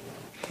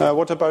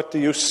 What about the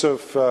use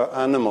of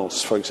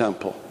animals, for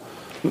example?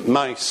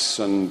 Mice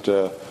and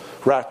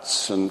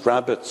rats and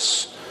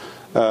rabbits.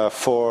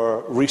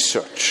 For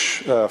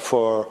research,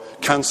 for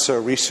cancer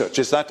research.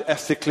 Is that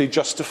ethically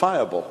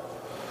justifiable?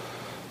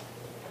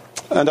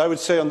 And I would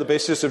say on the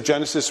basis of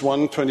Genesis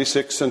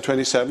 1:26 and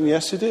 27,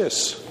 yes, it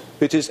is.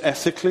 It is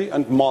ethically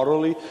and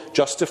morally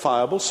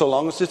justifiable so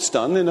long as it's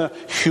done in a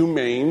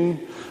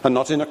humane, and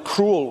not in a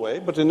cruel way,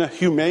 but in a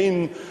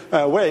humane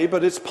way,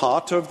 but it's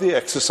part of the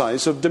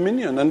exercise of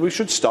dominion, and we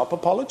should stop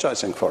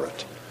apologizing for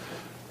it.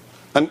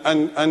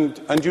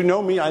 And you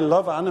know me, I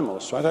love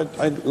animals, right?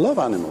 I love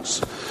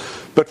animals.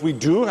 But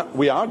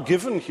we are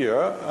given here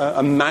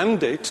a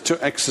mandate to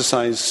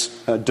exercise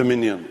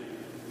dominion.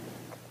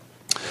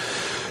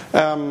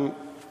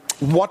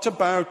 What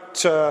about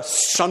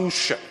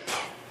sonship?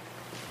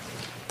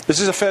 This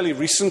is a fairly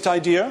recent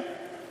idea.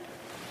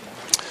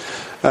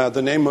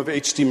 The name of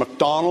H.D.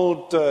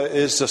 MacDonald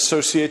is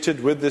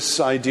associated with this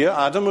idea.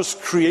 Adam was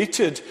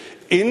created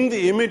in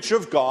the image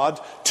of God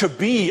to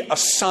be a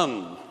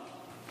son.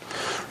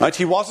 Right?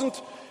 He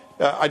wasn't.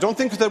 I don't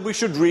think that we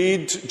should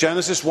read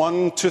Genesis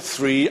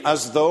 1-3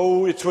 as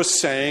though it was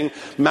saying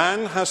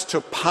man has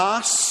to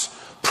pass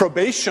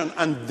probation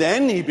and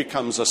then he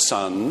becomes a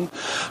son.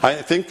 I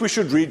think we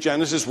should read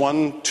Genesis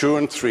 1, 2,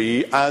 and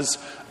 3 as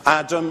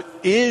Adam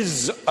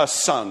is a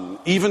son.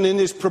 Even in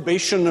his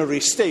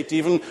probationary state,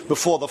 even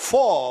before the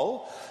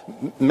fall,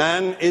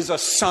 man is a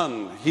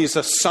son. He's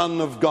a son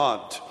of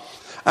God.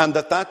 And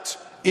that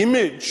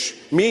image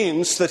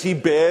means that he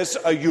bears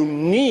a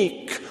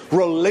unique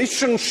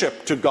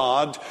relationship to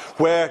God,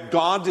 where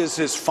God is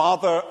his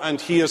father and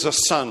he is a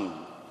son.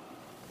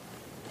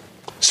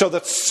 So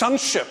that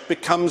sonship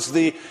becomes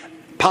the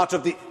part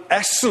of the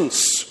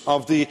essence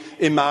of the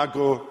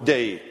Imago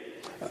Dei.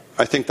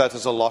 I think that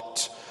is a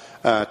lot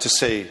to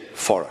say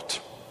for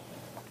it.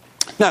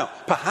 Now,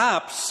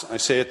 perhaps, I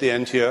say at the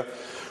end here,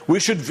 we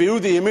should view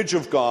the image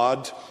of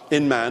God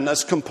in man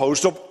as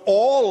composed of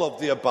all of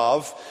the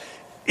above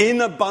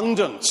in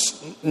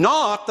abundance.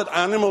 Not that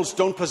animals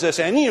don't possess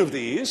any of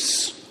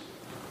these,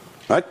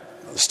 right?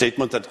 The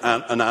statement that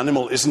an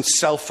animal isn't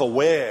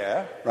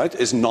self-aware, right,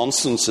 is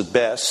nonsense at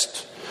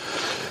best.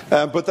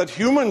 But that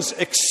humans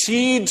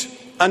exceed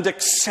and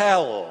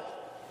excel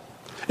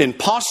in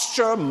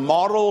posture,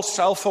 moral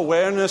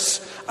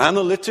self-awareness,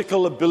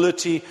 analytical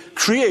ability,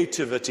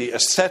 creativity,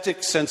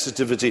 aesthetic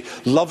sensitivity,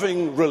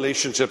 loving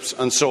relationships,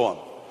 and so on.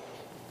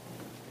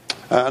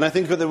 And I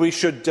think that we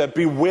should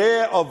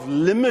beware of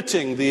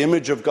limiting the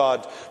image of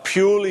God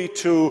purely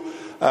to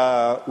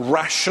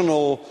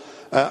rational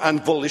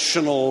and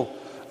volitional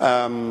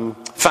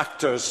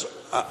factors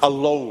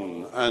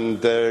alone.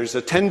 And there's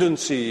a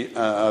tendency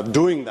of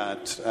doing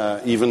that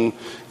even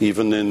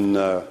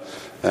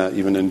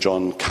in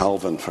John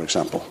Calvin, for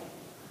example.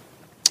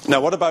 Now,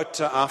 what about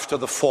after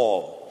the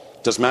fall?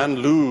 Does man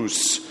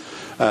lose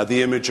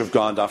the image of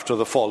God after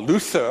the fall?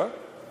 Luther,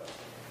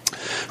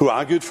 who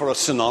argued for a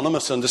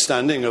synonymous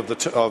understanding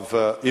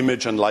of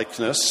image and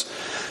likeness,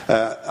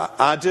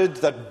 added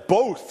that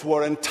both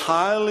were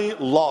entirely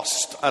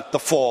lost at the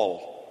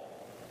fall.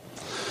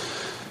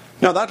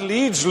 Now that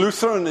leads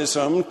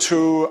Lutheranism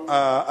to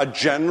a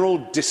general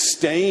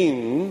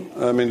disdain.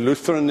 I mean,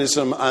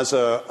 Lutheranism as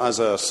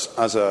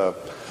a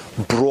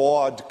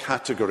broad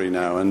category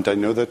now, and I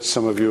know that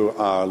some of you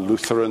are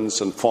Lutherans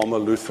and former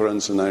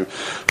Lutherans, and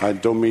I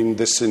don't mean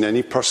this in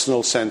any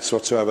personal sense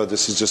whatsoever.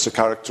 This is just a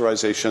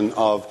characterization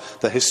of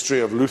the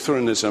history of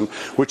Lutheranism,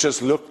 which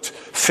has looked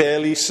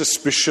fairly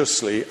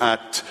suspiciously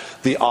at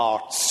the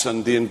arts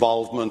and the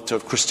involvement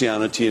of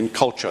Christianity in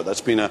culture.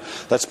 That's been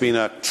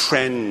a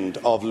trend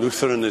of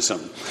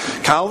Lutheranism.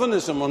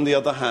 Calvinism, on the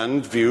other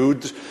hand,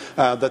 viewed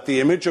that the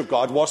image of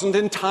God wasn't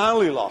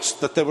entirely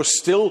lost, that there was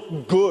still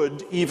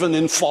good even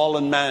in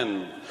fallen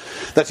man,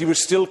 that he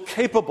was still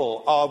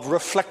capable of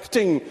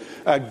reflecting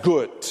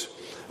good,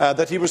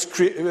 that he was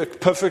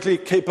perfectly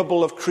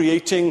capable of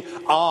creating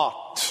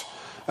art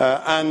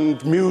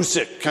and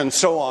music and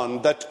so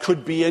on that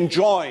could be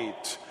enjoyed,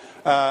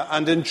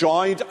 and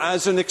enjoyed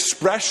as an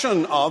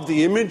expression of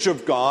the image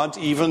of God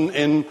even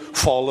in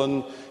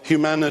fallen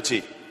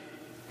humanity.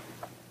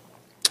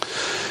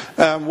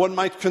 One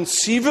might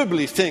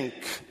conceivably think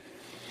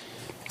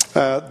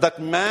that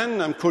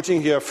man, I'm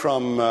quoting here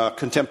from a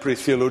contemporary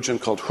theologian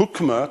called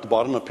Huckmer at the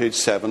bottom of page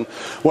 7,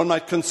 one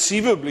might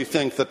conceivably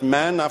think that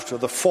man after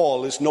the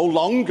fall is no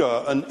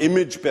longer an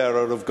image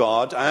bearer of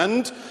God,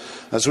 and,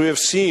 as we have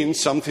seen,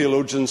 some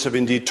theologians have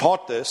indeed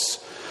taught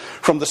this.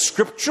 From the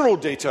scriptural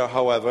data,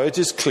 however, it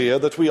is clear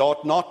that we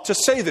ought not to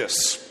say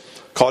this.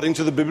 According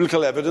to the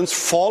biblical evidence,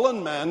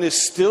 fallen man is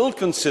still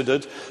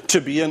considered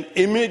to be an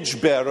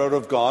image bearer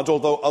of God,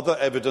 although other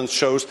evidence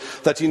shows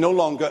that he no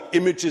longer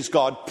images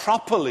God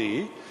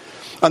properly,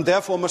 and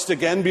therefore must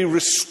again be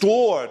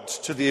restored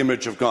to the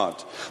image of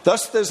God.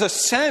 Thus, there's a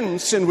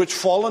sense in which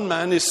fallen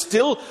man is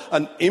still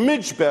an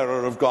image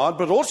bearer of God,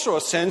 but also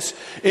a sense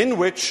in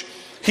which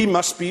he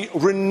must be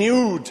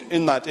renewed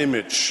in that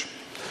image.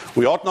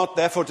 We ought not,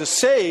 therefore, to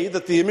say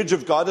that the image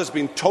of God has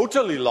been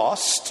totally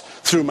lost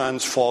through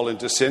man's fall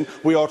into sin.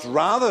 We ought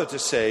rather to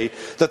say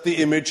that the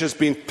image has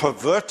been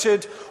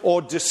perverted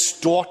or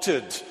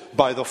distorted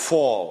by the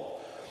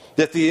fall,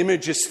 that the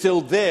image is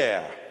still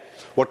there.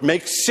 What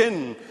makes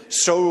sin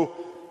so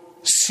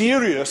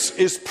serious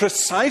is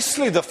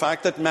precisely the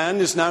fact that man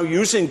is now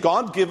using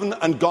God-given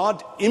and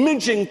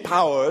God-imaging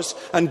powers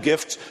and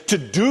gifts to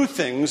do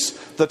things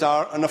that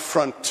are an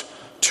affront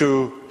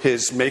to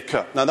his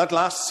maker. Now that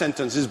last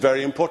sentence is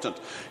very important.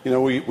 You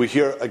know, we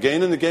hear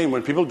again and again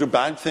when people do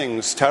bad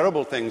things,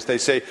 terrible things, they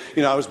say,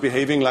 I was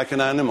behaving like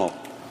an animal.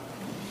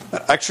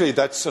 Actually,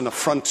 that's an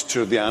affront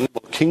to the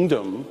animal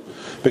kingdom,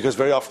 because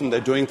very often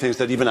they're doing things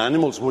that even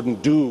animals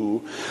wouldn't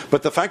do.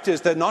 But the fact is,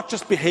 they're not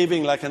just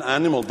behaving like an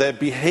animal, they're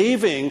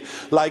behaving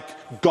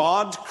like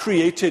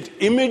God-created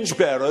image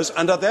bearers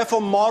and are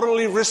therefore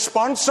morally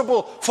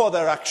responsible for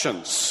their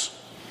actions.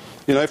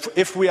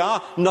 If we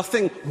are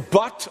nothing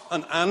but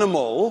an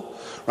animal,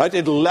 right,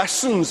 it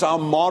lessens our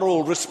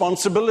moral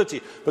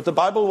responsibility. But the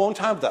Bible won't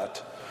have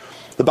that.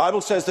 The Bible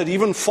says that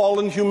even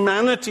fallen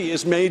humanity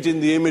is made in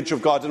the image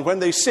of God. And when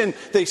they sin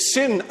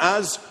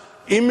as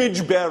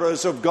image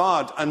bearers of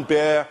God and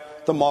bear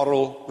the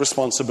moral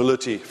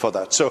responsibility for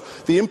that. So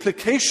the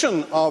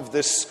implication of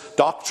this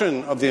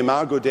doctrine of the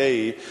Imago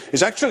Dei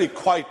is actually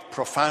quite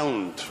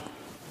profound.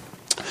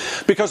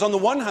 Because on the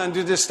one hand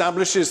it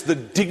establishes the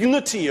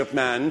dignity of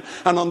man,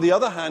 and on the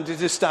other hand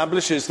it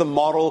establishes the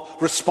moral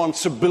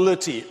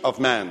responsibility of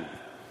man.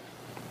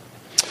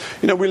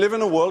 We live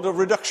in a world of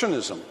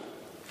reductionism.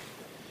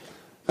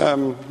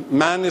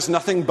 Man is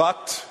nothing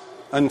but,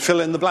 and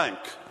fill in the blank.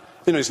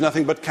 He's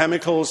nothing but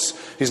chemicals,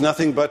 he's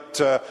nothing but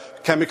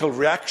chemical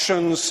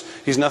reactions,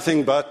 he's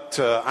nothing but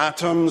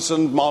atoms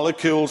and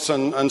molecules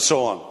and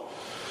so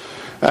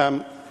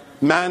on.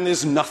 Man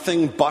is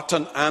nothing but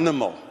an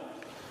animal.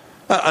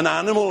 An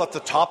animal at the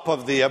top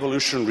of the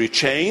evolutionary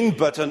chain,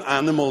 but an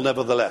animal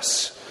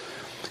nevertheless.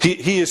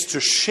 He is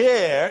to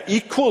share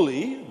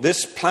equally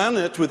this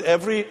planet with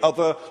every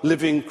other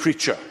living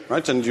creature,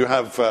 right? And you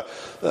have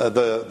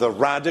the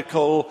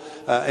radical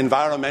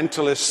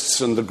environmentalists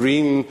and the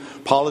green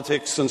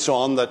politics and so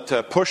on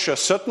that push a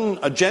certain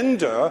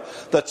agenda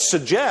that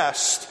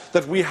suggests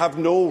that we have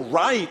no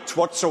right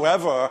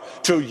whatsoever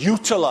to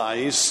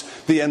utilize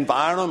the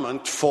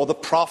environment for the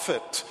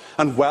profit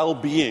and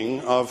well-being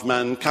of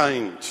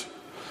mankind.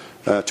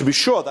 To be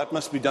sure, that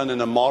must be done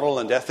in a moral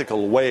and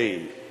ethical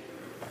way.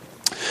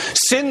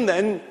 Sin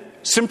then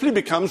simply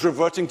becomes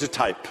reverting to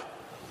type,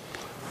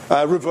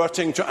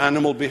 reverting to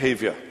animal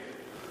behavior.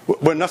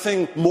 We're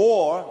nothing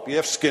more,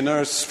 B.F.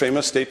 Skinner's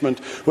famous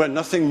statement, we're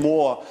nothing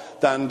more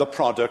than the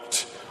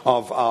product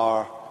of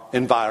our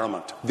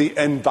environment. The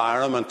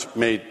environment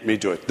made me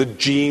do it. The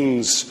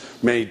genes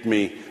made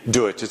me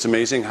do it. It's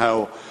amazing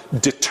how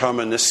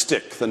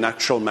deterministic the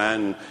natural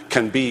man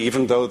can be,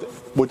 even though it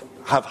would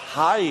have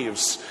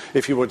hives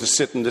if you were to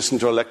sit and listen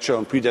to a lecture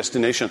on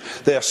predestination.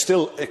 They are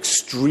still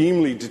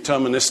extremely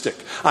deterministic.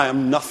 I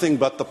am nothing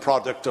but the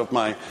product of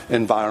my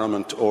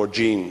environment or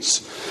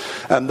genes.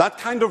 And that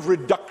kind of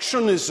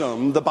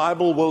reductionism the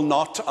Bible will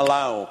not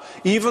allow.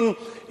 Even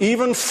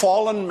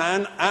fallen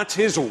man at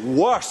his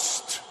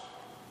worst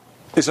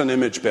is an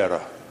image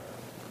bearer.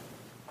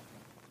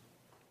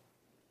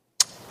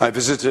 I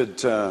visited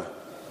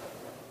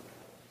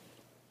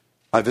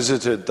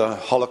the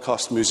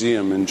Holocaust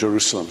Museum in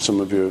Jerusalem. Some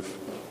of you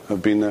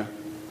have been there.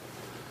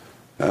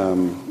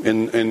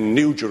 In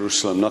New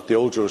Jerusalem, not the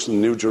Old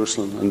Jerusalem, New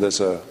Jerusalem. And there's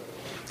a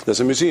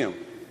museum.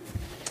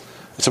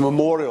 It's a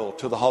memorial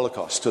to the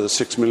Holocaust, to the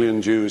 6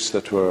 million Jews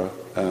that were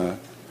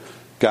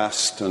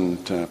gassed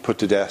and put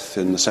to death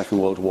in the Second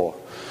World War.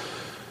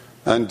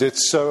 And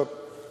it's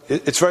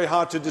very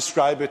hard to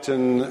describe it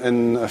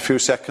in a few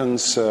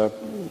seconds.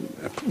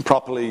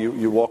 Properly,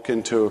 you walk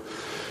into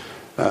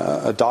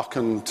a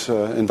darkened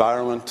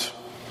environment.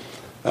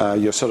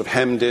 You're sort of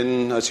hemmed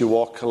in as you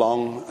walk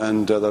along,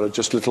 and there are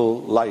just little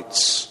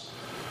lights,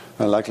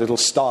 like little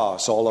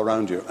stars all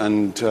around you.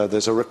 And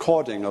there's a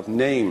recording of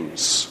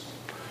names.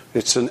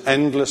 It's an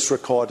endless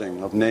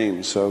recording of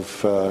names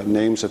of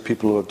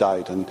people who have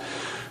died.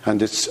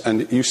 And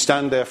you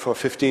stand there for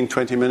 15,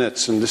 20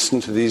 minutes and listen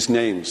to these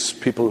names,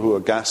 people who are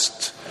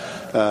gassed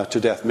to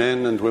death,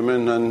 men and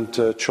women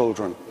and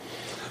children.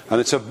 And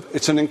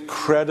it's an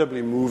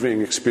incredibly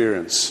moving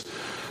experience.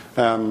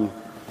 But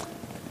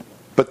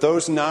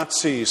those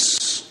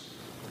Nazis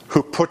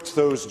who put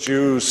those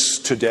Jews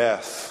to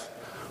death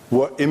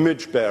were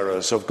image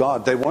bearers of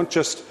God. They weren't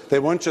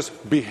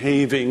just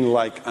behaving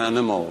like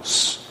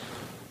animals.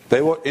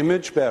 They were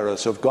image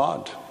bearers of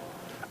God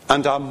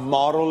and are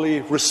morally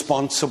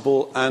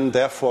responsible and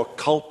therefore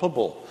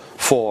culpable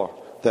for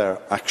their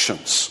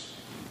actions.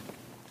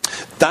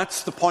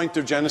 That's the point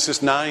of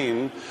Genesis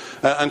 9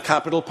 and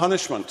capital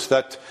punishment,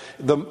 that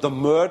the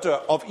murder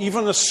of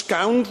even a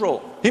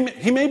scoundrel,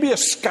 he may be a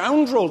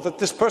scoundrel that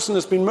this person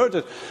has been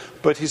murdered,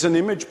 but he's an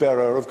image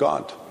bearer of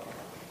God.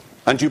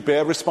 And you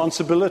bear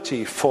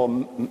responsibility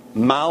for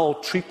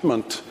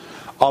maltreatment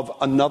of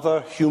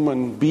another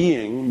human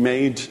being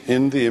made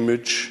in the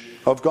image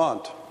of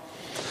God.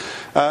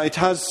 It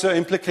has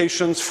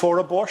implications for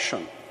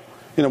abortion.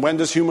 When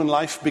does human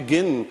life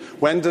begin?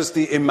 When does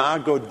the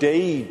Imago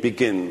Dei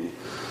begin?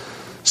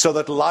 So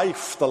that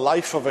life, the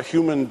life of a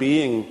human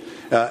being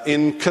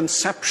in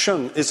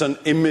conception, is an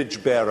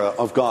image bearer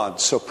of God.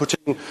 So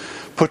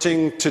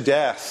putting to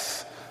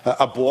death,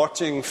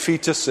 aborting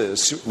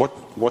fetuses,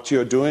 what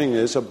you're doing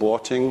is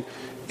aborting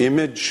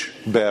image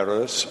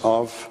bearers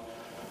of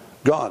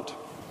God.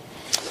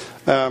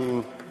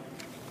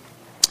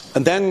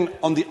 And then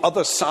on the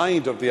other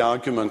side of the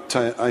argument,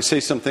 I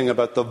say something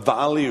about the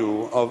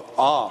value of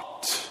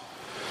art.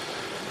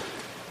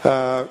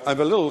 I have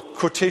a little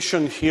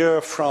quotation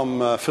here from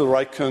Phil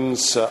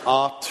Ryken's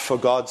Art for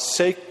God's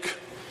Sake,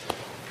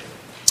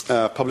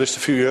 published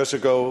a few years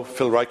ago.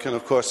 Phil Ryken,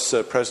 of course,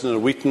 president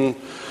of Wheaton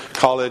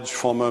College,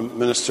 former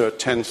minister at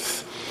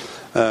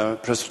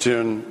 10th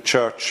Presbyterian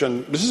Church.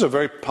 And this is a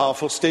very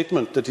powerful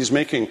statement that he's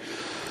making.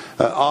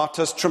 Art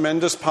has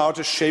tremendous power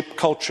to shape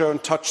culture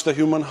and touch the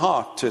human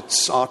heart.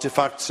 Its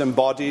artifacts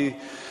embody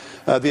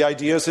the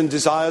ideas and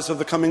desires of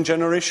the coming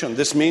generation.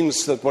 This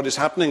means that what is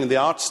happening in the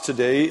arts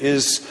today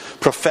is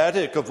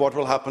prophetic of what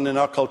will happen in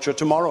our culture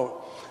tomorrow.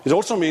 It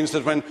also means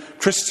that when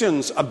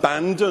Christians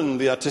abandon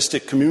the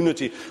artistic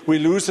community, we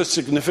lose a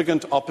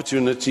significant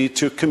opportunity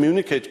to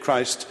communicate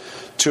Christ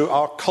to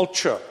our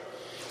culture.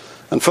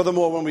 And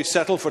furthermore, when we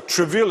settle for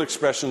trivial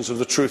expressions of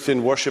the truth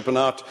in worship and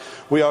art,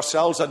 we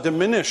ourselves are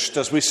diminished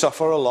as we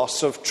suffer a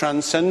loss of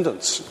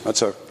transcendence.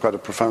 That's quite a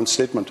profound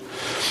statement.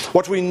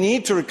 What we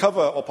need to recover,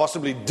 or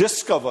possibly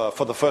discover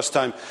for the first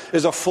time,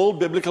 is a full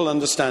biblical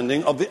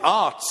understanding of the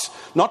arts,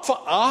 not for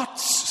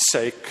art's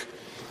sake,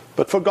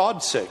 but for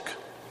God's sake.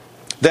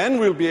 Then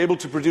we'll be able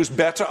to produce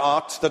better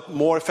art that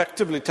more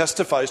effectively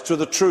testifies to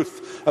the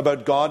truth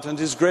about God and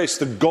His grace.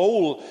 The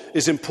goal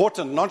is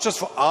important, not just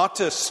for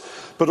artists,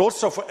 but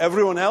also for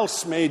everyone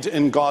else made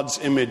in God's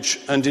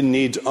image and in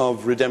need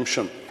of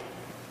redemption.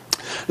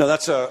 Now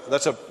that's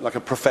like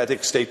a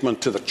prophetic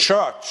statement to the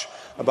church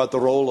about the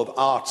role of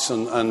arts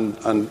and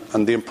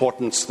the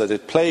importance that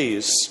it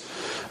plays,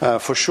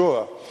 for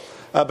sure.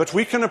 But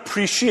we can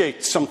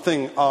appreciate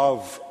something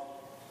of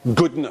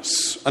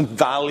goodness and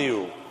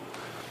value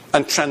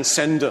and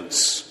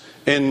transcendence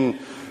in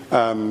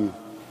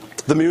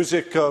the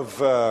music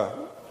of,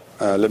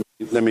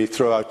 let me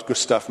throw out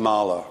Gustav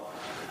Mahler,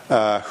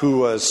 who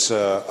was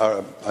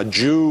a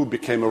Jew,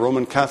 became a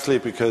Roman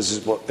Catholic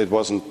because it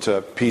wasn't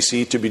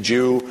PC to be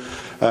Jew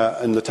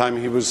in the time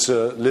he was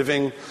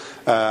living.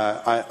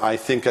 I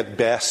think at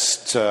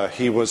best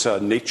he was a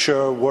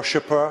nature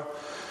worshipper,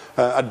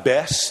 at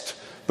best,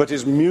 but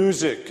his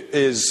music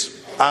is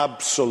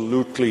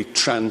absolutely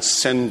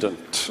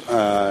transcendent.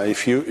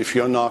 If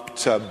you're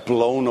not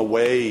blown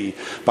away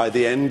by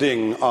the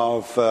ending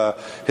of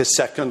his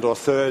second or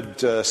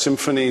third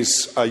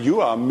symphonies,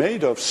 you are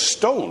made of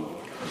stone.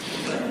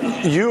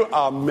 You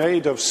are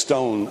made of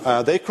stone.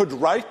 They could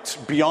write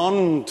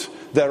beyond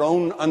their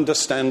own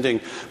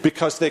understanding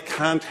because they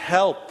can't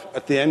help,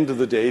 at the end of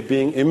the day,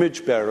 being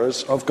image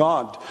bearers of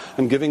God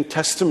and giving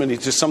testimony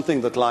to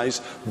something that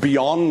lies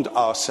beyond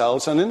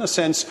ourselves and, in a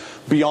sense,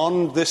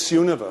 beyond this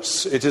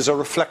universe. It is a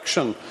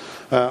reflection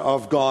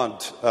of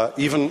God,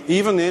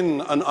 even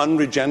in an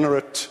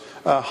unregenerate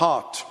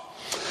heart.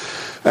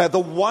 The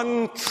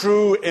one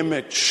true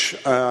image,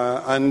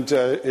 and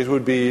it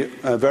would be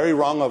very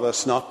wrong of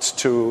us not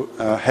to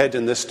head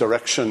in this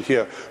direction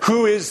here.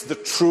 Who is the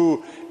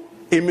true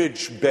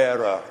image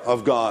bearer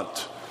of God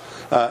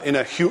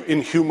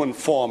in human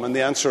form? And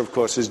the answer, of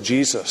course, is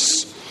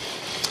Jesus.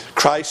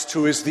 Christ,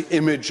 who is the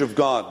image of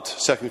God,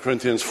 2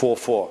 Corinthians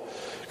 4:4.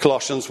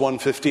 Colossians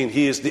 1:15,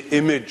 he is the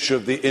image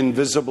of the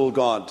invisible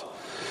God.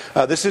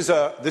 This is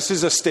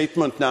a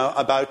statement now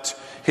about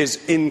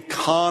his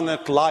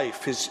incarnate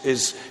life,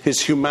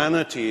 his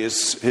humanity,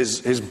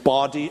 his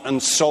body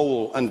and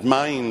soul and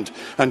mind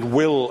and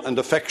will and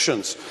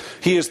affections.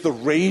 He is the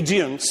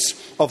radiance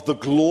of the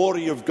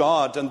glory of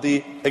God and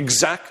the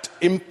exact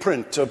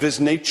imprint of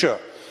his nature.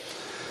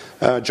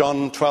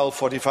 John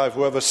 12:45,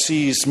 whoever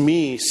sees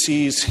me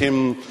sees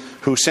him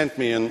who sent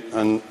me,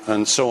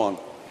 and so on.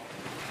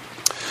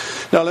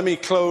 Now let me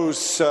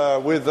close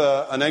with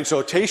an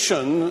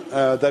exhortation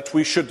that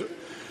we should,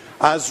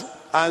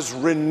 as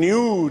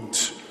renewed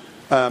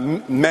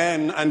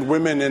men and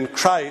women in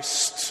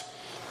Christ,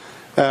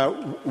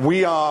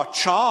 we are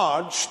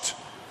charged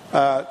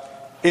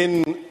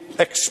in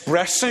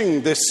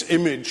expressing this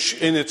image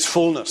in its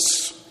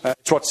fullness.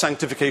 It's what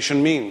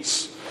sanctification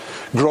means.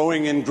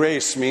 Growing in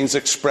grace means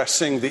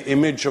expressing the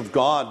image of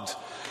God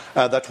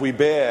that we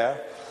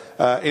bear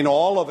in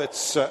all of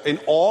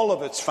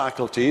its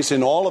faculties,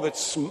 in all of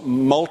its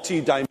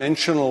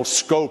multi-dimensional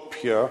scope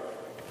here.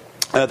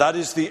 That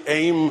is the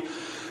aim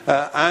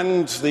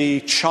and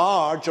the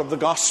charge of the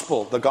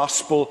gospel. The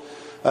gospel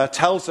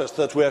tells us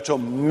that we are to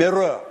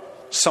mirror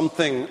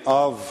something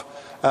of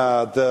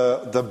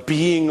the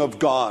being of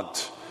God,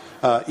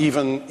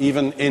 even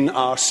in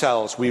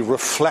ourselves. We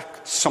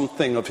reflect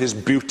something of his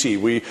beauty.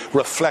 We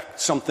reflect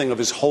something of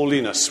his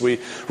holiness. We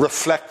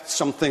reflect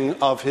something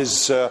of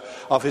his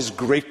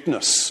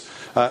greatness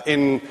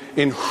in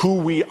who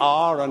we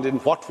are and in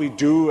what we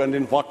do and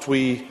in what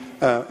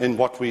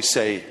we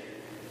say.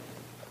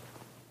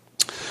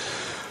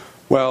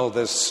 Well,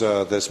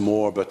 there's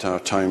more, but our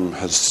time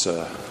has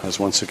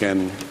once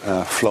again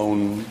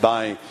flown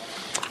by.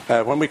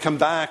 When we come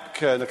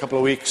back in a couple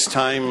of weeks'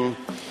 time,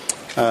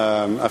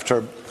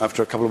 after a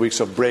couple of weeks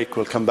of break,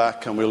 we'll come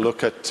back and we'll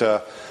look at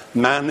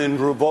man in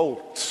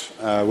revolt,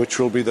 which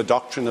will be the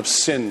doctrine of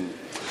sin.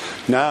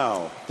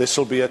 Now, this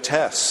will be a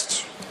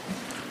test.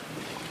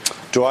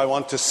 Do I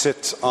want to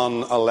sit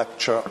on a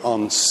lecture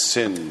on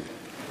sin?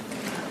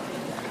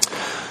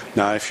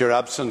 Now, if you're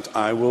absent,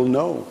 I will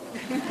know.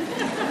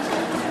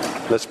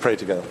 Let's pray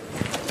together.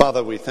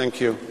 Father, we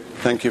thank you.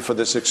 Thank you for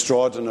this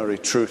extraordinary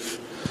truth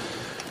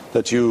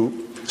that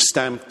you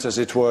stamped, as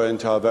it were,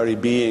 into our very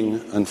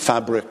being and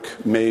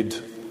fabric made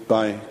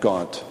by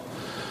God.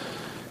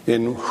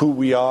 In who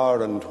we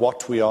are and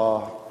what we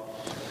are,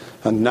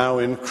 and now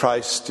in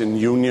Christ, in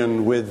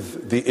union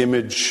with the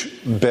image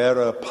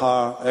bearer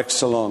par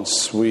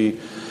excellence, we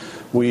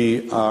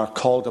are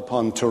called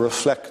upon to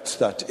reflect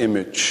that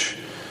image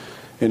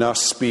in our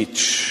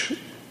speech,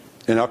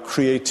 in our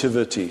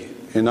creativity,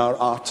 in our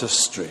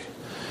artistry,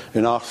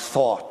 in our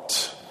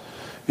thought,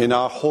 in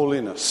our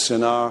holiness,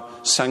 in our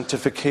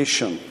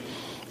sanctification,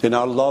 in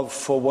our love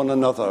for one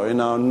another, in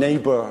our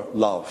neighbor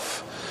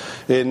love.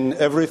 In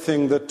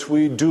everything that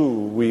we do,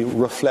 we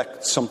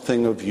reflect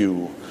something of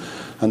you,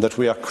 and that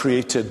we are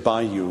created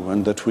by you,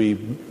 and that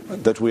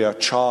we are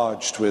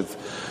charged with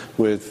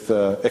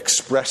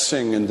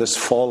expressing in this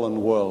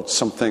fallen world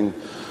something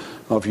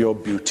of your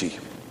beauty.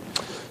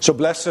 So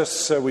bless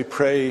us, we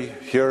pray,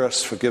 hear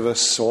us, forgive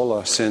us all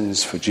our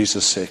sins. For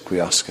Jesus' sake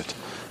we ask it.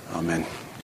 Amen.